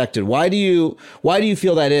expected. Why do you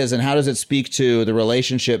feel that is, and how does it speak to the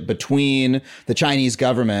relationship between the Chinese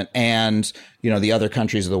government and, the other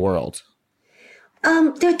countries of the world?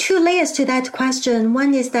 There are two layers to that question.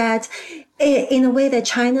 One is that in a way that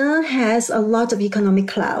China has a lot of economic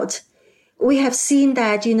clout. We have seen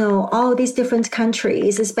that, all these different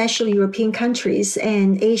countries, especially European countries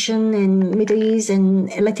and Asian and Middle East and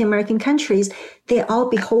Latin American countries, they're all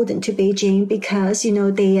beholden to Beijing because,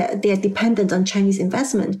 they are dependent on Chinese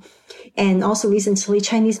investment and also recently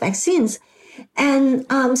Chinese vaccines. And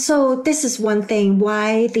so this is one thing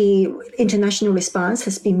why the international response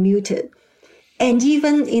has been muted. And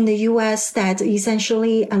even in the U.S., that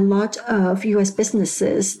essentially a lot of U.S.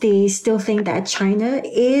 businesses, they still think that China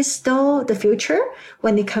is still the future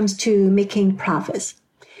when it comes to making profits.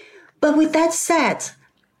 But with that said,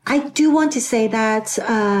 I do want to say that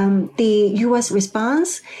the U.S.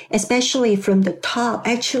 response, especially from the top,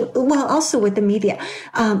 also with the media,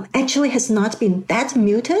 actually has not been that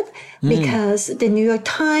muted because the New York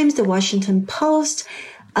Times, the Washington Post,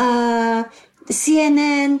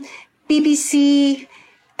 CNN, BBC,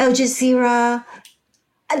 Al Jazeera,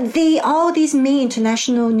 all these main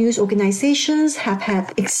international news organizations have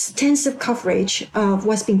had extensive coverage of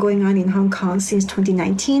what's been going on in Hong Kong since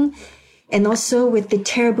 2019. And also with the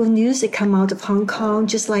terrible news that come out of Hong Kong,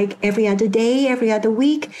 just like every other day, every other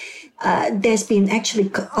week, there's been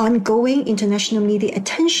actually ongoing international media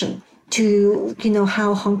attention to,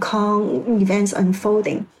 how Hong Kong events are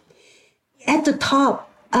unfolding. At the top,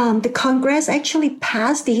 the Congress actually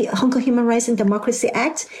passed the Hong Kong Human Rights and Democracy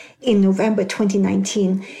Act in November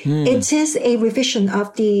 2019. It is a revision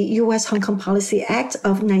of the U.S. Hong Kong Policy Act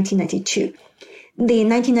of 1992. The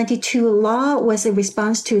 1992 law was a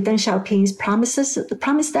response to Deng Xiaoping's promise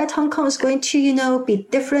that Hong Kong is going to, be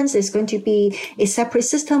different. It's going to be a separate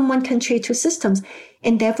system, one country, two systems.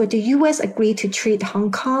 And therefore, the U.S. agreed to treat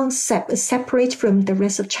Hong Kong separate from the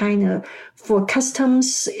rest of China for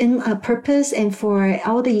customs purpose and for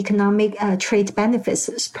all the economic trade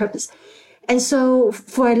benefits purpose. And so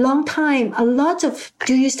for a long time, a lot of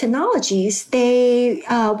dual-use technologies, they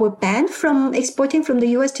were banned from exporting from the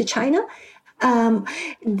U.S. to China.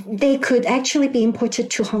 They could actually be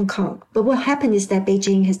imported to Hong Kong. But what happened is that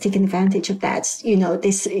Beijing has taken advantage of that.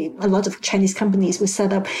 A lot of Chinese companies will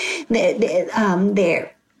set up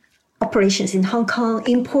their operations in Hong Kong,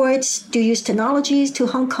 import dual-use technologies to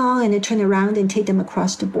Hong Kong, and then turn around and take them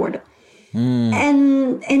across the border.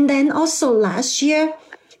 And then also last year,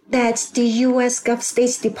 that the U.S.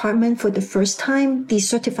 State Department for the first time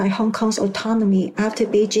decertified Hong Kong's autonomy after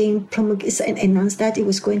Beijing announced that it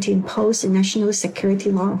was going to impose a national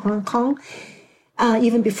security law in Hong Kong,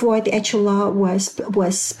 even before the actual law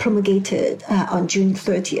was promulgated on June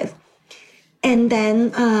 30th. And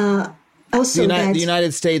then also the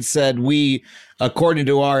United States said, according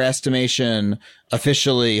to our estimation,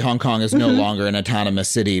 officially Hong Kong is no longer an autonomous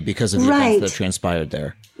city because of the events that transpired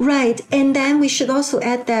there. Right. And then we should also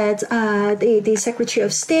add that the Secretary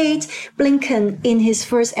of State, Blinken, in his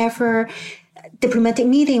first ever diplomatic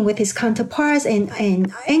meeting with his counterparts in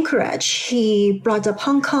Anchorage, he brought up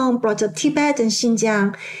Hong Kong, brought up Tibet and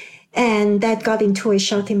Xinjiang, and that got into a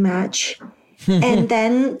shouting match. and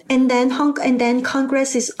then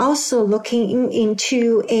Congress is also looking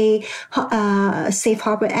into a Safe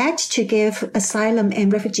Harbor Act to give asylum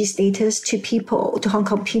and refugee status to Hong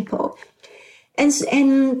Kong people. And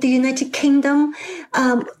the United Kingdom,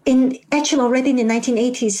 already in the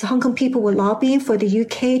 1980s, Hong Kong people were lobbying for the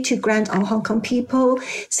UK to grant all Hong Kong people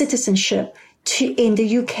citizenship in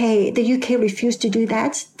the UK. The UK refused to do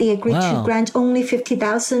that. They agreed to grant only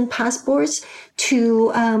 50,000 passports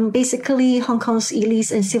to basically Hong Kong's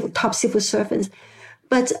elites and top civil servants.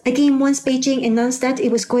 But again, once Beijing announced that it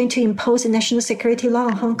was going to impose a national security law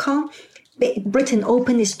on Hong Kong, Britain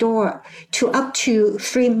opened its door to up to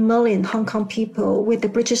 3 million Hong Kong people with the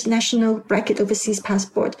British national overseas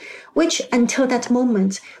passport, which until that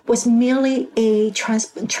moment was merely a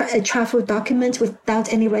travel document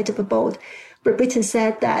without any right of abode. But Britain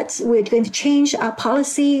said that we're going to change our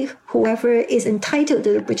policy. Whoever is entitled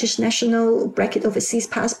to the British national overseas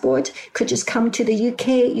passport could just come to the UK.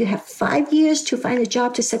 You have 5 years to find a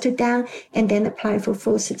job, to settle down, and then apply for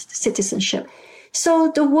full citizenship.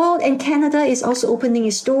 So the world, and Canada is also opening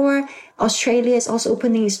its door. Australia is also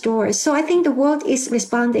opening its doors. So I think the world is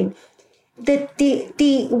responding.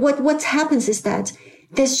 What happens is that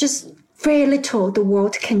there's just very little the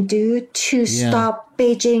world can do to stop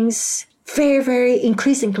Beijing's very, very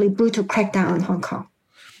increasingly brutal crackdown on Hong Kong.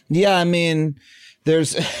 Yeah, I mean,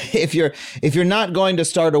 there's if you're not going to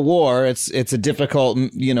start a war, it's a difficult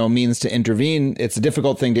means to intervene. It's a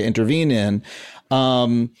difficult thing to intervene in.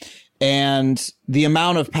 And the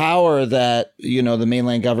amount of power that, the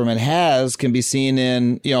mainland government has can be seen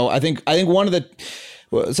in, I think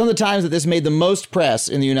some of the times that this made the most press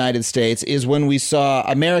in the United States is when we saw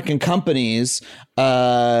American companies,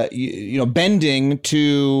 bending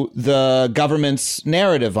to the government's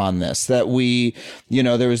narrative on this, that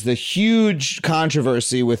there was the huge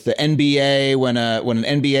controversy with the NBA when an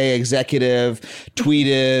NBA executive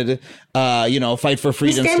tweeted, fight for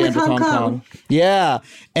freedom, stand with Hong Kong. Yeah.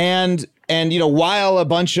 And while a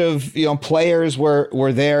bunch of, players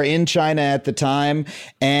were there in China at the time,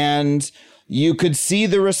 and you could see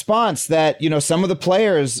the response that, some of the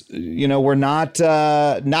players, were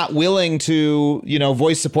not willing to,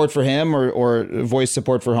 voice support for him or voice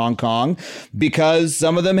support for Hong Kong, because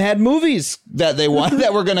some of them had movies that they want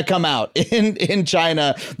that were going to come out in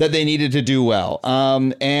China that they needed to do well.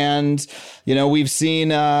 We've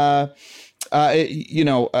seen,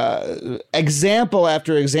 example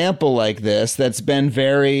after example like this that's been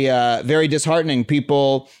very, very disheartening.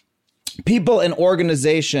 People and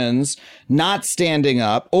organizations not standing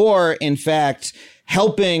up, or in fact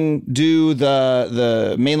helping do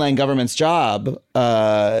the mainland government's job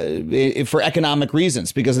for economic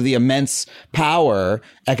reasons, because of the immense power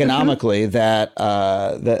economically that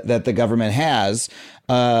the government has,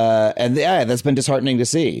 that's been disheartening to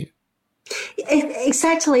see.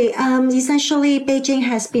 Exactly. Essentially, Beijing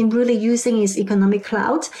has been really using its economic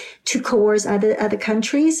clout to coerce other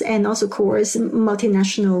countries and also coerce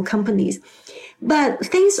multinational companies. But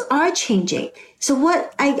things are changing. So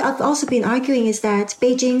what I've also been arguing is that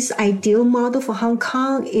Beijing's ideal model for Hong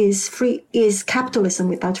Kong is capitalism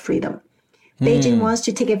without freedom. Beijing wants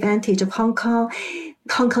to take advantage of Hong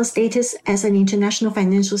Kong's status as an international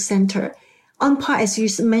financial center, on par, as you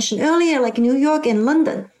mentioned earlier, like New York and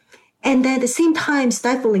London. And then at the same time,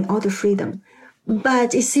 stifling all the freedom.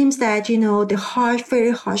 But it seems that, the very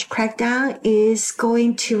harsh crackdown is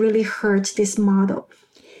going to really hurt this model.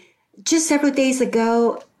 Just several days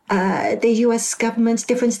ago, the U.S. government's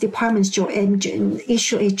different departments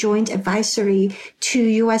issue a joint advisory to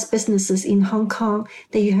U.S. businesses in Hong Kong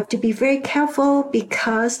that you have to be very careful,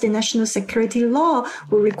 because the national security law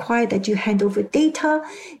will require that you hand over data.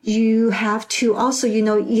 You have to also,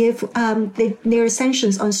 if there are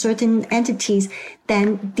sanctions on certain entities,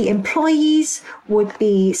 then the employees would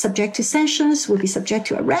be subject to sanctions, would be subject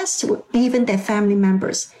to arrest, even their family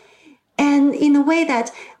members. And in a way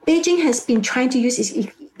that Beijing has been trying to use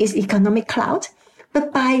its economic clout,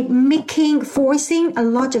 but by forcing a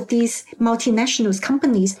lot of these multinationals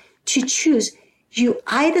companies to choose, you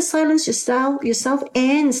either silence yourself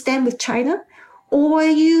and stand with China, or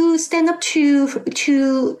you stand up to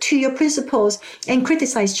your principles and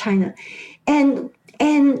criticize China. And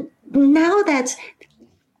now that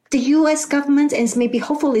the U.S. government and maybe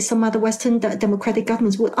hopefully some other Western democratic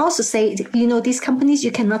governments would also say, these companies,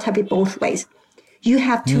 you cannot have it both ways. You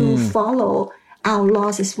have to follow our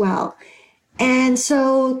laws as well. And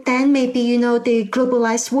so then maybe, the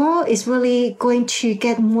globalized world is really going to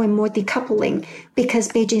get more and more decoupling, because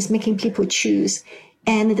Beijing is making people choose.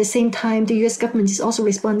 And at the same time, the U.S. government is also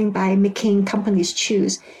responding by making companies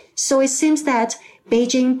choose. So it seems that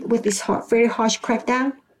Beijing, with this very harsh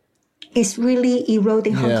crackdown, is really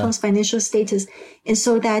eroding Hong Kong's financial status. And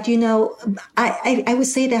so that, I would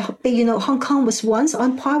say that, Hong Kong was once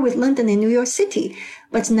on par with London and New York City,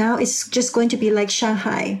 but now it's just going to be like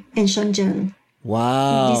Shanghai and Shenzhen.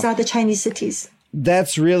 Wow. These are the Chinese cities.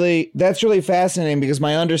 That's really fascinating, because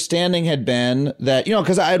my understanding had been that,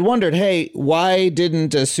 because I had wondered, hey, why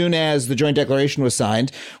didn't, as soon as the joint declaration was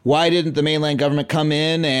signed, why didn't the mainland government come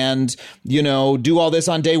in and, do all this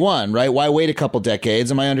on day one, right? Why wait a couple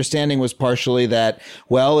decades? And my understanding was partially that,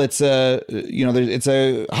 well, it's it's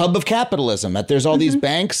a hub of capitalism, that there's all these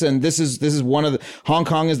banks, and this is Hong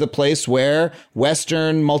Kong is the place where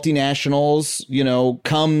Western multinationals,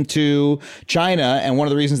 come to China. And one of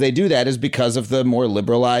the reasons they do that is because of the more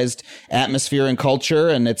liberalized atmosphere and culture,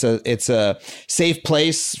 and it's a safe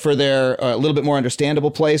place for their a little bit more understandable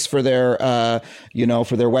place for their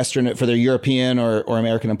for their European or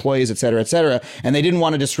American employees, et cetera, and they didn't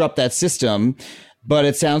want to disrupt that system. But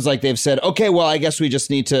it sounds like they've said, okay, well, I guess we just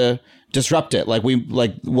need to disrupt it.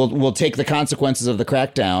 We'll take the consequences of the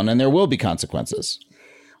crackdown, and there will be consequences.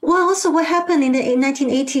 Well, also what happened in the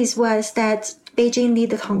 1980s was that Beijing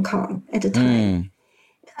needed Hong Kong at the time.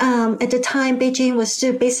 At the time, Beijing was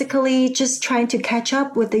still basically just trying to catch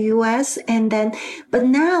up with the U.S. But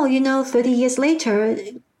now, 30 years later,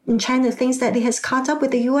 China thinks that it has caught up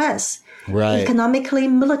with the U.S. Right. Economically,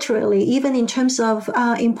 militarily, even in terms of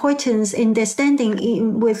importance in their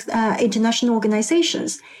standing with international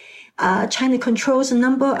organizations. China controls a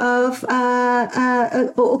number of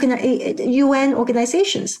UN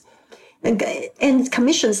organizations and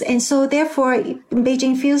commissions. And so therefore,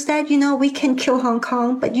 Beijing feels that, we can kill Hong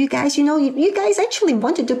Kong, but you guys, you guys actually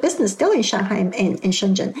want to do business still in Shanghai and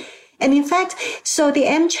Shenzhen. And in fact, so the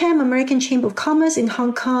AmCham, American Chamber of Commerce in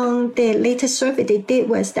Hong Kong, the latest survey they did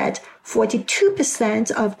was that 42%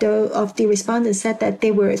 of the respondents said that they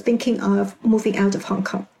were thinking of moving out of Hong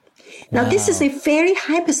Kong. Now, This is a very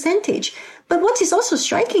high percentage. But what is also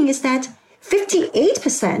striking is that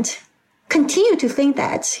 58% continue to think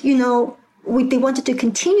that, they wanted to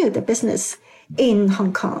continue the business in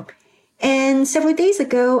Hong Kong. And several days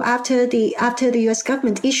ago, after the U.S.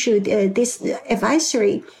 government issued this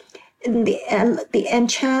advisory, the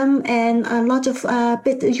AmCham and a lot of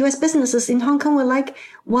U.S. businesses in Hong Kong were like,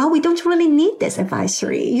 well, we don't really need this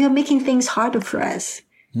advisory. You're making things harder for us.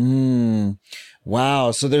 Wow.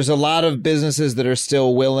 So there's a lot of businesses that are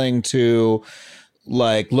still willing to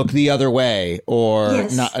look the other way, or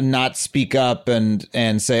Yes. not speak up and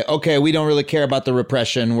say, okay, we don't really care about the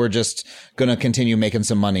repression. We're just going to continue making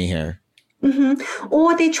some money here.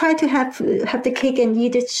 Or they try to have the cake and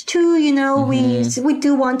eat it too. We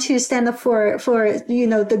do want to stand up for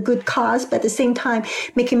the good cause, but at the same time,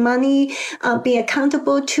 making money, being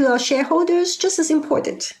accountable to our shareholders, just as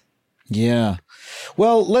important. Yeah.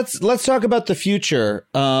 Well, let's talk about the future,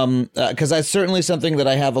 because that's certainly something that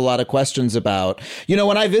I have a lot of questions about.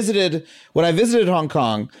 When I visited Hong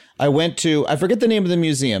Kong, I forget the name of the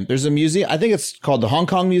museum. There's a museum, I think it's called the Hong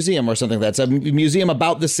Kong Museum or something. That's a museum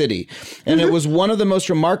about the city. And it was one of the most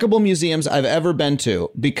remarkable museums I've ever been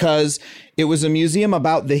to, because it was a museum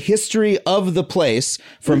about the history of the place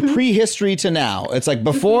from prehistory to now. It's like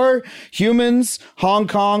before humans, Hong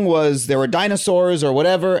Kong there were dinosaurs or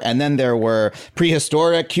whatever. And then there were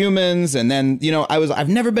prehistoric humans. And then, I've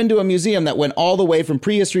never been to a museum that went all the way from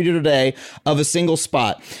prehistory to today of a single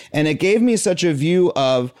spot. And it gave me such a view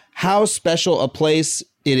of how special a place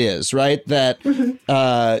it is, right? That,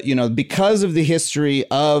 because of the history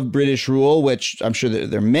of British rule, which I'm sure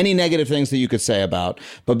there are many negative things that you could say about,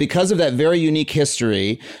 but because of that very unique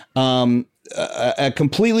history, a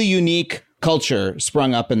completely unique culture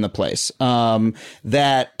sprung up in the place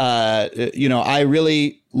that, I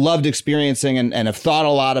really loved experiencing and have thought a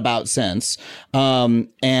lot about since.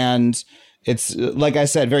 And it's, like I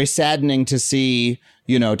said, very saddening to see,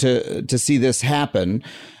 to see this happen.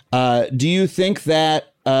 Do you think that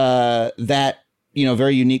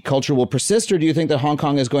very unique culture will persist, or do you think that Hong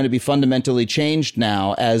Kong is going to be fundamentally changed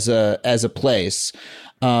now as a place?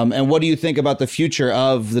 And what do you think about the future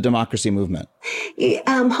of the democracy movement?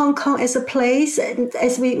 Hong Kong as a place,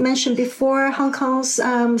 as we mentioned before, Hong Kong's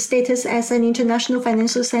status as an international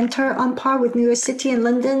financial center on par with New York City and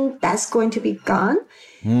London, that's going to be gone.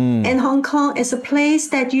 And Hong Kong as a place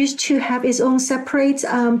that used to have its own separate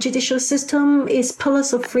judicial system, its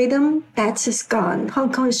pillars of freedom, that is gone.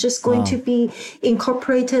 Hong Kong is just going to be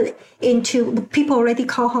incorporated into, people already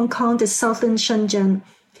call Hong Kong the Southern Shenzhen.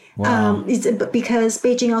 It's because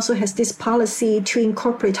Beijing also has this policy to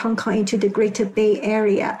incorporate Hong Kong into the Greater Bay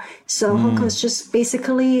Area. So Hong Kong is just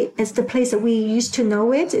basically, as the place that we used to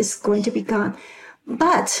know it, is going to be gone.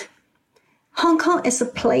 But Hong Kong as a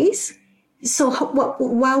place, so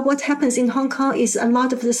while what happens in Hong Kong is a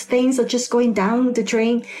lot of these things are just going down the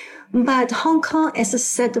drain, but Hong Kong as a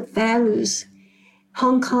set of values,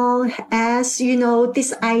 Hong Kong as,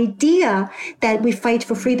 this idea that we fight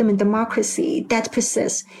for freedom and democracy that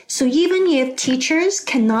persists. So even if teachers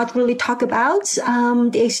cannot really talk about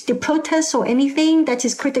the protests or anything that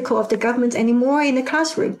is critical of the government anymore in the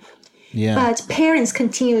classroom, but parents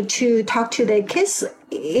continue to talk to their kids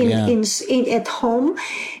at home,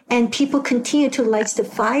 and people continue to light the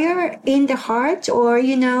fire in their heart or,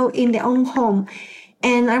 in their own home.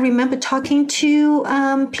 And I remember talking to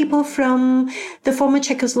people from the former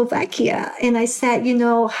Czechoslovakia, and I said,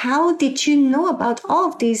 how did you know about all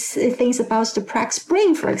of these things about the Prague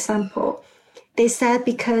Spring, for example? They said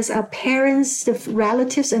because our parents, the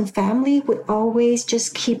relatives and family would always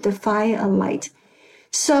just keep the fire alight.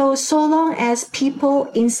 So long as people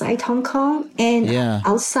inside Hong Kong and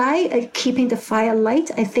outside are keeping the fire alight,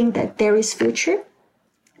 I think that there is future.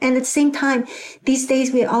 And at the same time, these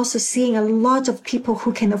days, we're also seeing a lot of people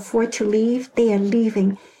who can afford to leave. They are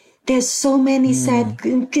leaving. There's so many sad,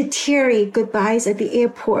 teary goodbyes at the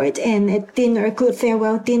airport and at dinner, good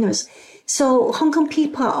farewell dinners. So Hong Kong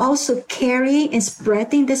people are also carrying and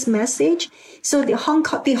spreading this message. So the Hong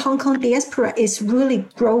Kong diaspora is really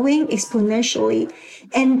growing exponentially,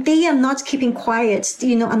 and they are not keeping quiet.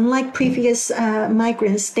 Unlike previous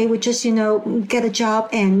migrants, they would just get a job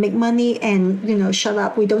and make money and shut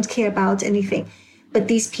up. We don't care about anything. But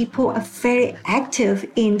these people are very active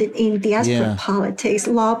in diaspora politics,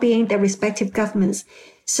 lobbying their respective governments.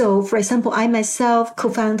 So, for example, I myself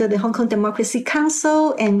co-founded the Hong Kong Democracy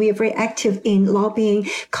Council, and we are very active in lobbying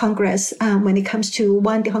Congress when it comes to,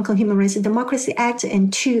 one, the Hong Kong Human Rights and Democracy Act,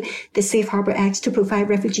 and two, the Safe Harbor Act to provide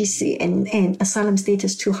refugee and asylum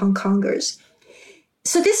status to Hong Kongers.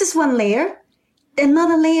 So this is one layer.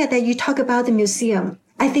 Another layer that you talk about the museum.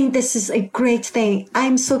 I think this is a great thing.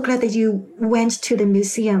 I'm so glad that you went to the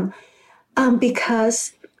museum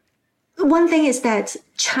because one thing is that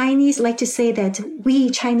Chinese like to say that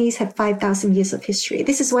we Chinese have 5,000 years of history.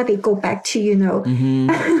 This is why they go back to,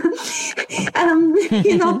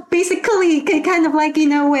 basically kind of like,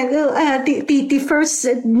 when the first,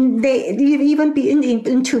 they even be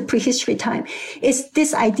into prehistory time. It's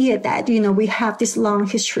this idea that, we have this long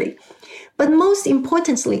history. But most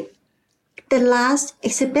importantly, the last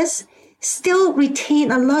exhibits still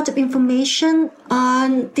retain a lot of information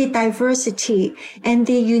on the diversity and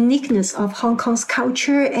the uniqueness of Hong Kong's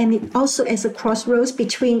culture, and it also as a crossroads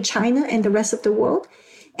between China and the rest of the world.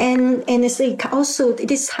 And it's also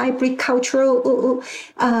this hybrid cultural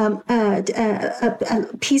a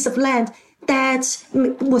piece of land that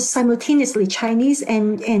was simultaneously Chinese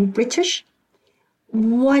and British.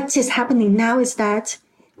 What is happening now is that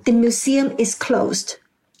the museum is closed.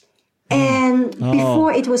 And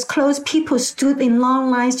before it was closed, people stood in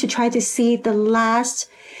long lines to try to see take a last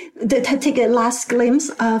glimpse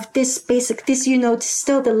of this,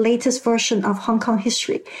 still the latest version of Hong Kong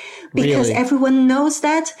history. Because everyone knows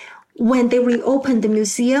that when they reopen the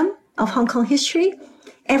Museum of Hong Kong History,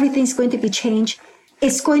 everything's going to be changed.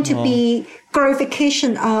 It's going to be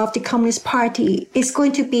glorification of the Communist Party. It's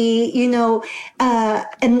going to be,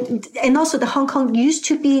 and also the Hong Kong used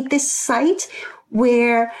to be this site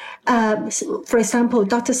where, for example,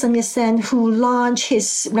 Dr. Sun Yat-sen, who launched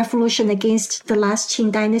his revolution against the last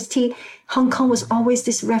Qing dynasty, Hong Kong was always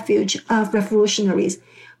this refuge of revolutionaries.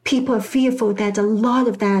 People are fearful that a lot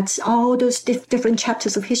of that, all those different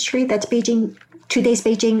chapters of history that today's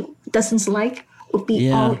Beijing doesn't like, would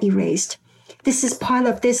be all erased. This is part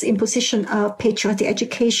of this imposition of patriotic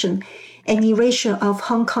education and erasure of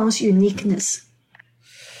Hong Kong's uniqueness.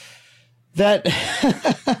 That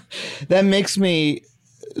makes me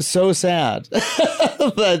so sad.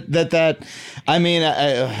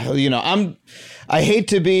 I hate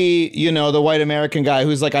to be, the white American guy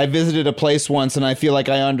who's like, I visited a place once and I feel like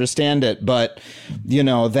I understand it, but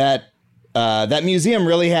that museum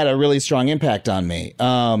really had a really strong impact on me.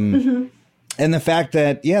 And the fact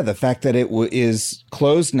that it is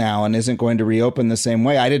closed now and isn't going to reopen the same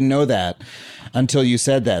way, I didn't know that until you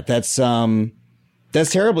said that.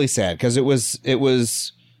 That's terribly sad because it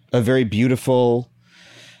was a very beautiful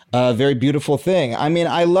thing. I mean,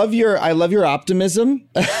 I love your optimism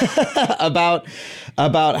about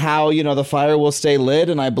how, the fire will stay lit.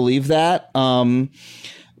 And I believe that.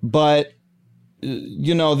 But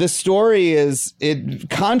this story it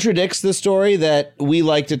contradicts the story that we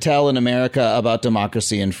like to tell in America about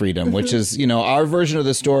democracy and freedom, which is, our version of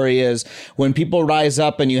the story is when people rise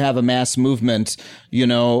up and you have a mass movement,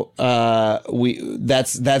 that's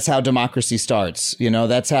how democracy starts.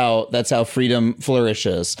 That's how freedom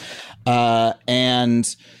flourishes.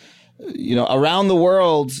 And around the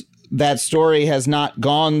world, that story has not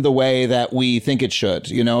gone the way that we think it should.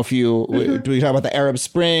 You know, if you we talk about the Arab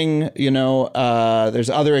Spring, you know, there's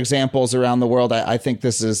other examples around the world. I think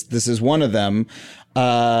this is one of them.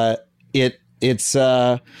 It's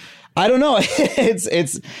I don't know.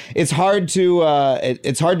 It's hard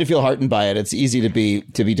to feel heartened by it. It's easy to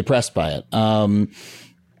be depressed by it.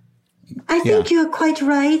 I think you're quite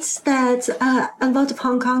right that a lot of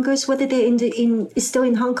Hong Kongers, whether they're still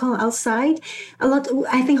in Hong Kong or outside,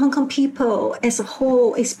 I think Hong Kong people as a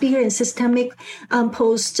whole experience systemic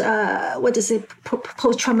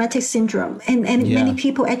post-traumatic syndrome, and many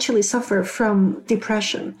people actually suffer from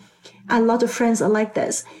depression. A lot of friends are like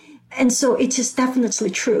this, and so it is definitely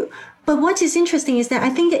true. But what is interesting is that I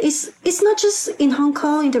think it's not just in Hong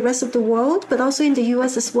Kong, in the rest of the world, but also in the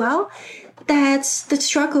US as well, that the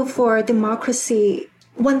struggle for democracy,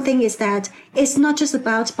 one thing is that it's not just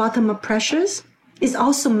about bottom-up pressures. It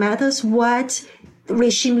also matters what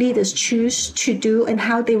regime leaders choose to do and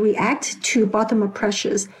how they react to bottom-up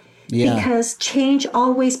pressures. Yeah. Because change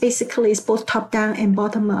always basically is both top-down and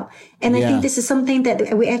bottom-up. And I think this is something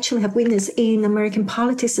that we actually have witnessed in American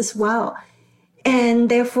politics as well. And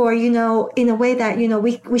therefore, you know, in a way that, you know,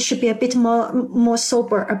 we should be a bit more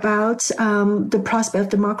sober about the prospect of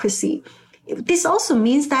democracy. This also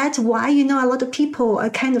means that why, you know, a lot of people are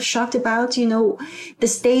kind of shocked about, you know, the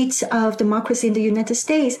state of democracy in the United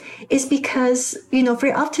States is because, you know,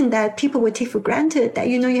 very often that people would take for granted that,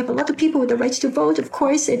 you know, you have a lot of people with the right to vote. Of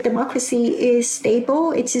course, if democracy is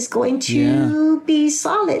stable, it is going to be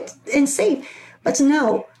solid and safe. But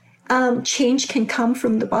no, change can come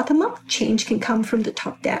from the bottom up. Change can come from the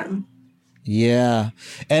top down. Yeah.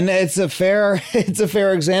 And it's a fair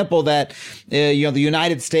example that, you know, the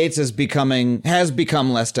United States has become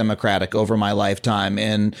less democratic over my lifetime.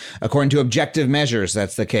 And according to objective measures,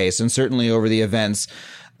 that's the case. And certainly over the events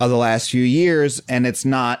of the last few years. And it's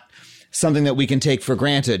not something that we can take for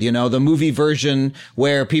granted. You know, the movie version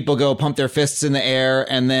where people go pump their fists in the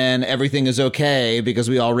air and then everything is okay because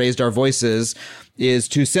we all raised our voices is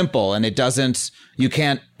too simple, and you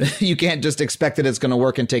can't just expect that it's going to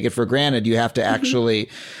work and take it for granted. You have to actually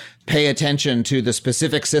pay attention to the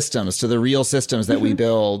specific systems, to the real systems that we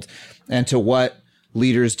build, and to what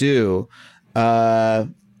leaders do. Are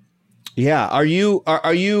you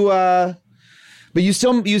but you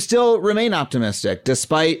still remain optimistic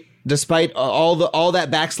despite all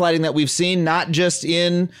that backsliding that we've seen, not just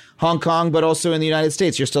in Hong Kong, but also in the United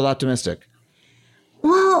States. You're still optimistic.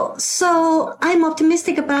 Well, so I'm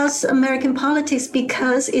optimistic about American politics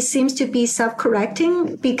because it seems to be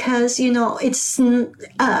self-correcting, because, you know, it's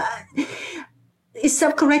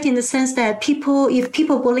self-correcting in the sense that if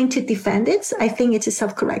people are willing to defend it, I think it is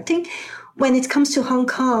self-correcting when it comes to Hong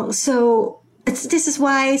Kong. So this is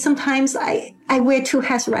why sometimes I wear two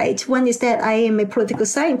hats, right? One is that I am a political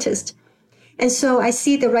scientist, and so I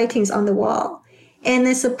see the writings on the wall. And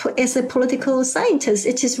as a political scientist,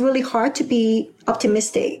 it is really hard to be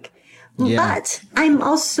optimistic. Yeah. But I'm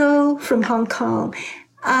also from Hong Kong.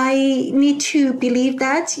 I need to believe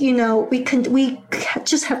that, you know, we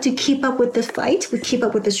just have to keep up with the fight. We keep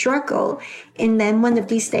up with the struggle. And then one of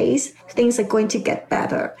these days, things are going to get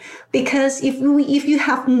better. Because if you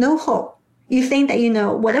have no hope, you think that, you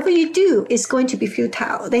know, whatever you do is going to be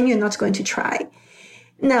futile, then you're not going to try.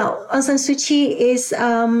 Now, Aung San Suu Kyi is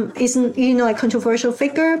you know, a controversial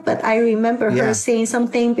figure, but I remember her saying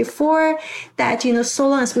something before that, you know, so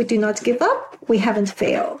long as we do not give up, we haven't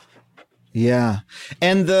failed. Yeah.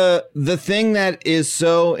 And the thing that is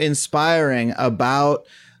so inspiring about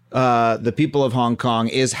the people of Hong Kong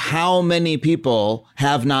is how many people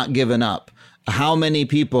have not given up. How many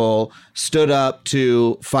people stood up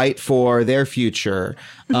to fight for their future.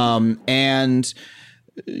 And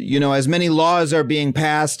you know, as many laws are being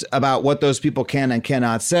passed about what those people can and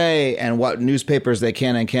cannot say and what newspapers they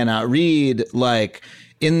can and cannot read, like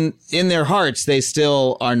in their hearts, they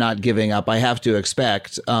still are not giving up, I have to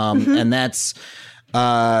expect. And that's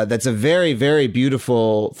a very, very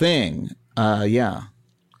beautiful thing.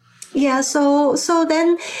 Yeah, so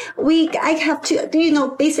then I have to, you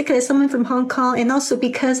know, basically as someone from Hong Kong, and also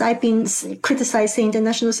because I've been criticizing the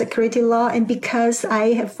national security law, and because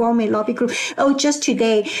I have formed a lobby group. Oh, just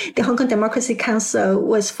today, the Hong Kong Democracy Council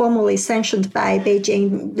was formally sanctioned by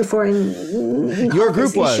Beijing, the foreign. Your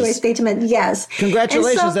group was. Issue a statement, yes.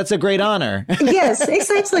 Congratulations, that's a great honor. Yes,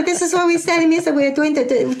 exactly. This is what we said. It means that we are doing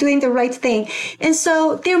the right thing. And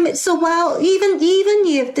so while even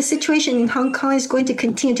if the situation in Hong Kong is going to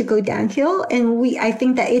continue to go go downhill. And I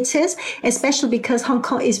think that it is, especially because Hong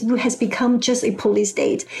Kong has become just a police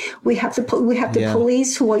state. We have the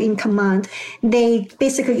police who are in command. They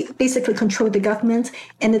basically control the government,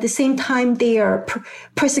 and at the same time they are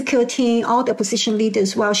persecuting all the opposition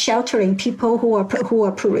leaders while sheltering people who are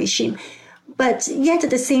pro-regime. But yet at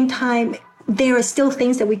the same time, there are still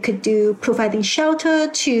things that we could do, providing shelter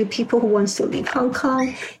to people who want to leave Hong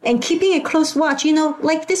Kong and keeping a close watch,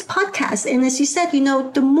 like this podcast. And as you said,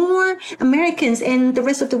 the more Americans and the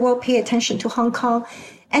rest of the world pay attention to Hong Kong,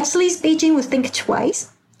 at least Beijing would think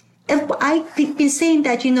twice. I've been saying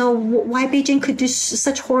that, why Beijing could do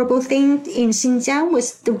such horrible thing in Xinjiang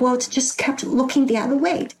was the world just kept looking the other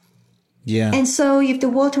way. Yeah. And so if the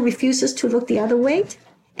world refuses to look the other way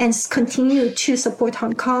and continue to support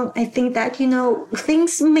Hong Kong, I think that,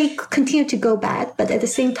 things may continue to go bad, but at the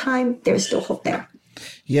same time, there's still hope there.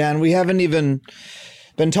 Yeah, and we haven't even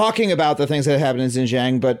been talking about the things that happened in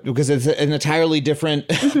Xinjiang, but because it's an entirely different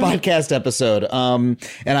podcast episode, and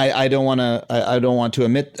I don't want to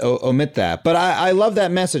omit that. But I love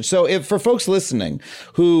that message. So if for folks listening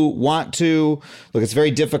who want to look, it's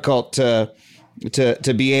very difficult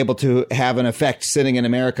to be able to have an effect sitting in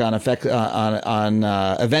America on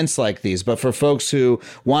events like these. But for folks who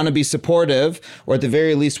want to be supportive, or at the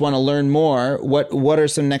very least want to learn more, what are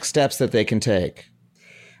some next steps that they can take?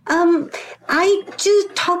 I do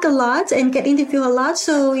talk a lot and get interviewed a lot.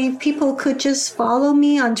 So if people could just follow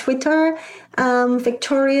me on Twitter,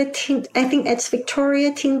 Victoria Tin, I think it's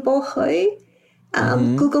Victoria Tin Bo Hui.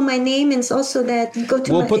 Google my name, and it's also that you go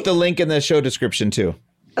to. We'll put the link in the show description too.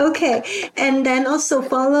 Okay. And then also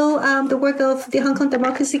follow the work of the Hong Kong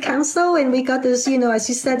Democracy Council. And we got this, as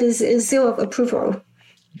you said, is seal of approval.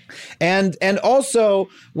 And also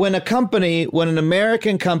when an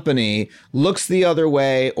American company looks the other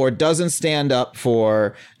way or doesn't stand up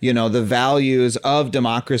for, the values of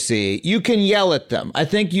democracy, you can yell at them. I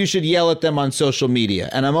think you should yell at them on social media.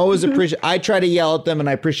 And I'm always I try to yell at them, and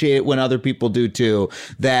I appreciate it when other people do too,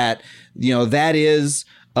 that, that is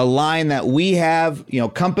a line that we have,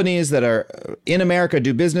 companies that are in America,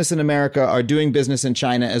 do business in America, are doing business in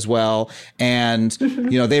China as well. And,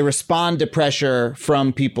 they respond to pressure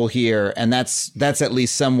from people here. And that's at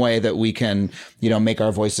least some way that we can, make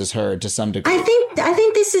our voices heard to some degree. I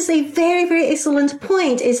think this is a very, very excellent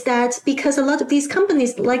point, is that because a lot of these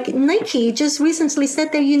companies like Nike just recently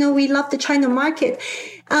said that, we love the China market.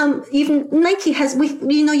 Even Nike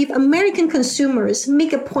if American consumers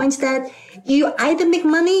make a point that you either make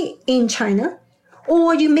money in China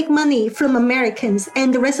or you make money from Americans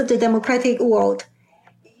and the rest of the democratic world,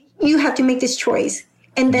 you have to make this choice.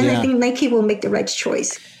 And then I think Nike will make the right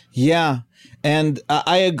choice. Yeah. And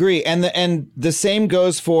I agree. And the same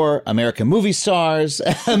goes for American movie stars,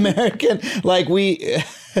 American, we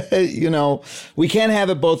can't have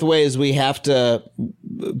it both ways.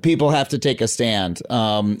 People have to take a stand,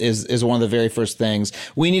 is one of the very first things.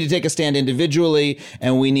 We need to take a stand individually,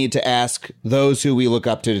 and we need to ask those who we look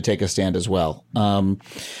up to take a stand as well.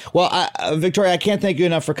 Victoria, I can't thank you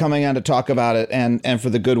enough for coming on to talk about it, and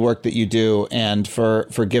for the good work that you do, and for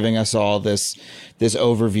giving us all this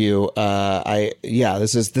overview.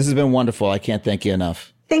 This has been wonderful. I can't thank you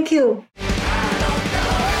enough. Thank you.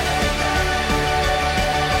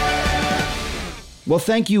 Well,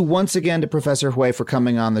 thank you once again to Professor Hui for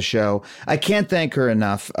coming on the show. I can't thank her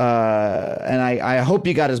enough. And I hope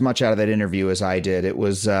you got as much out of that interview as I did. It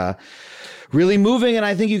was really moving, and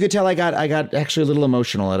I think you could tell I got actually a little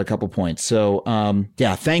emotional at a couple points. So,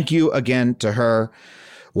 thank you again to her.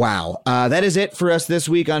 Wow. That is it for us this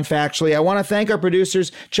week on Factually. I want to thank our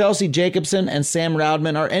producers, Chelsea Jacobson and Sam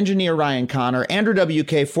Roudman, our engineer, Ryan Connor, Andrew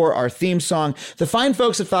WK for our theme song, the fine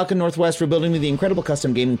folks at Falcon Northwest for building me the incredible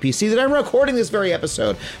custom gaming PC that I'm recording this very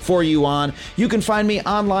episode for you on. You can find me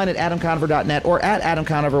online at adamconover.net or at Adam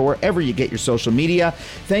Conover, wherever you get your social media.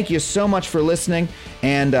 Thank you so much for listening,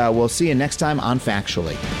 and we'll see you next time on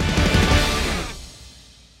Factually.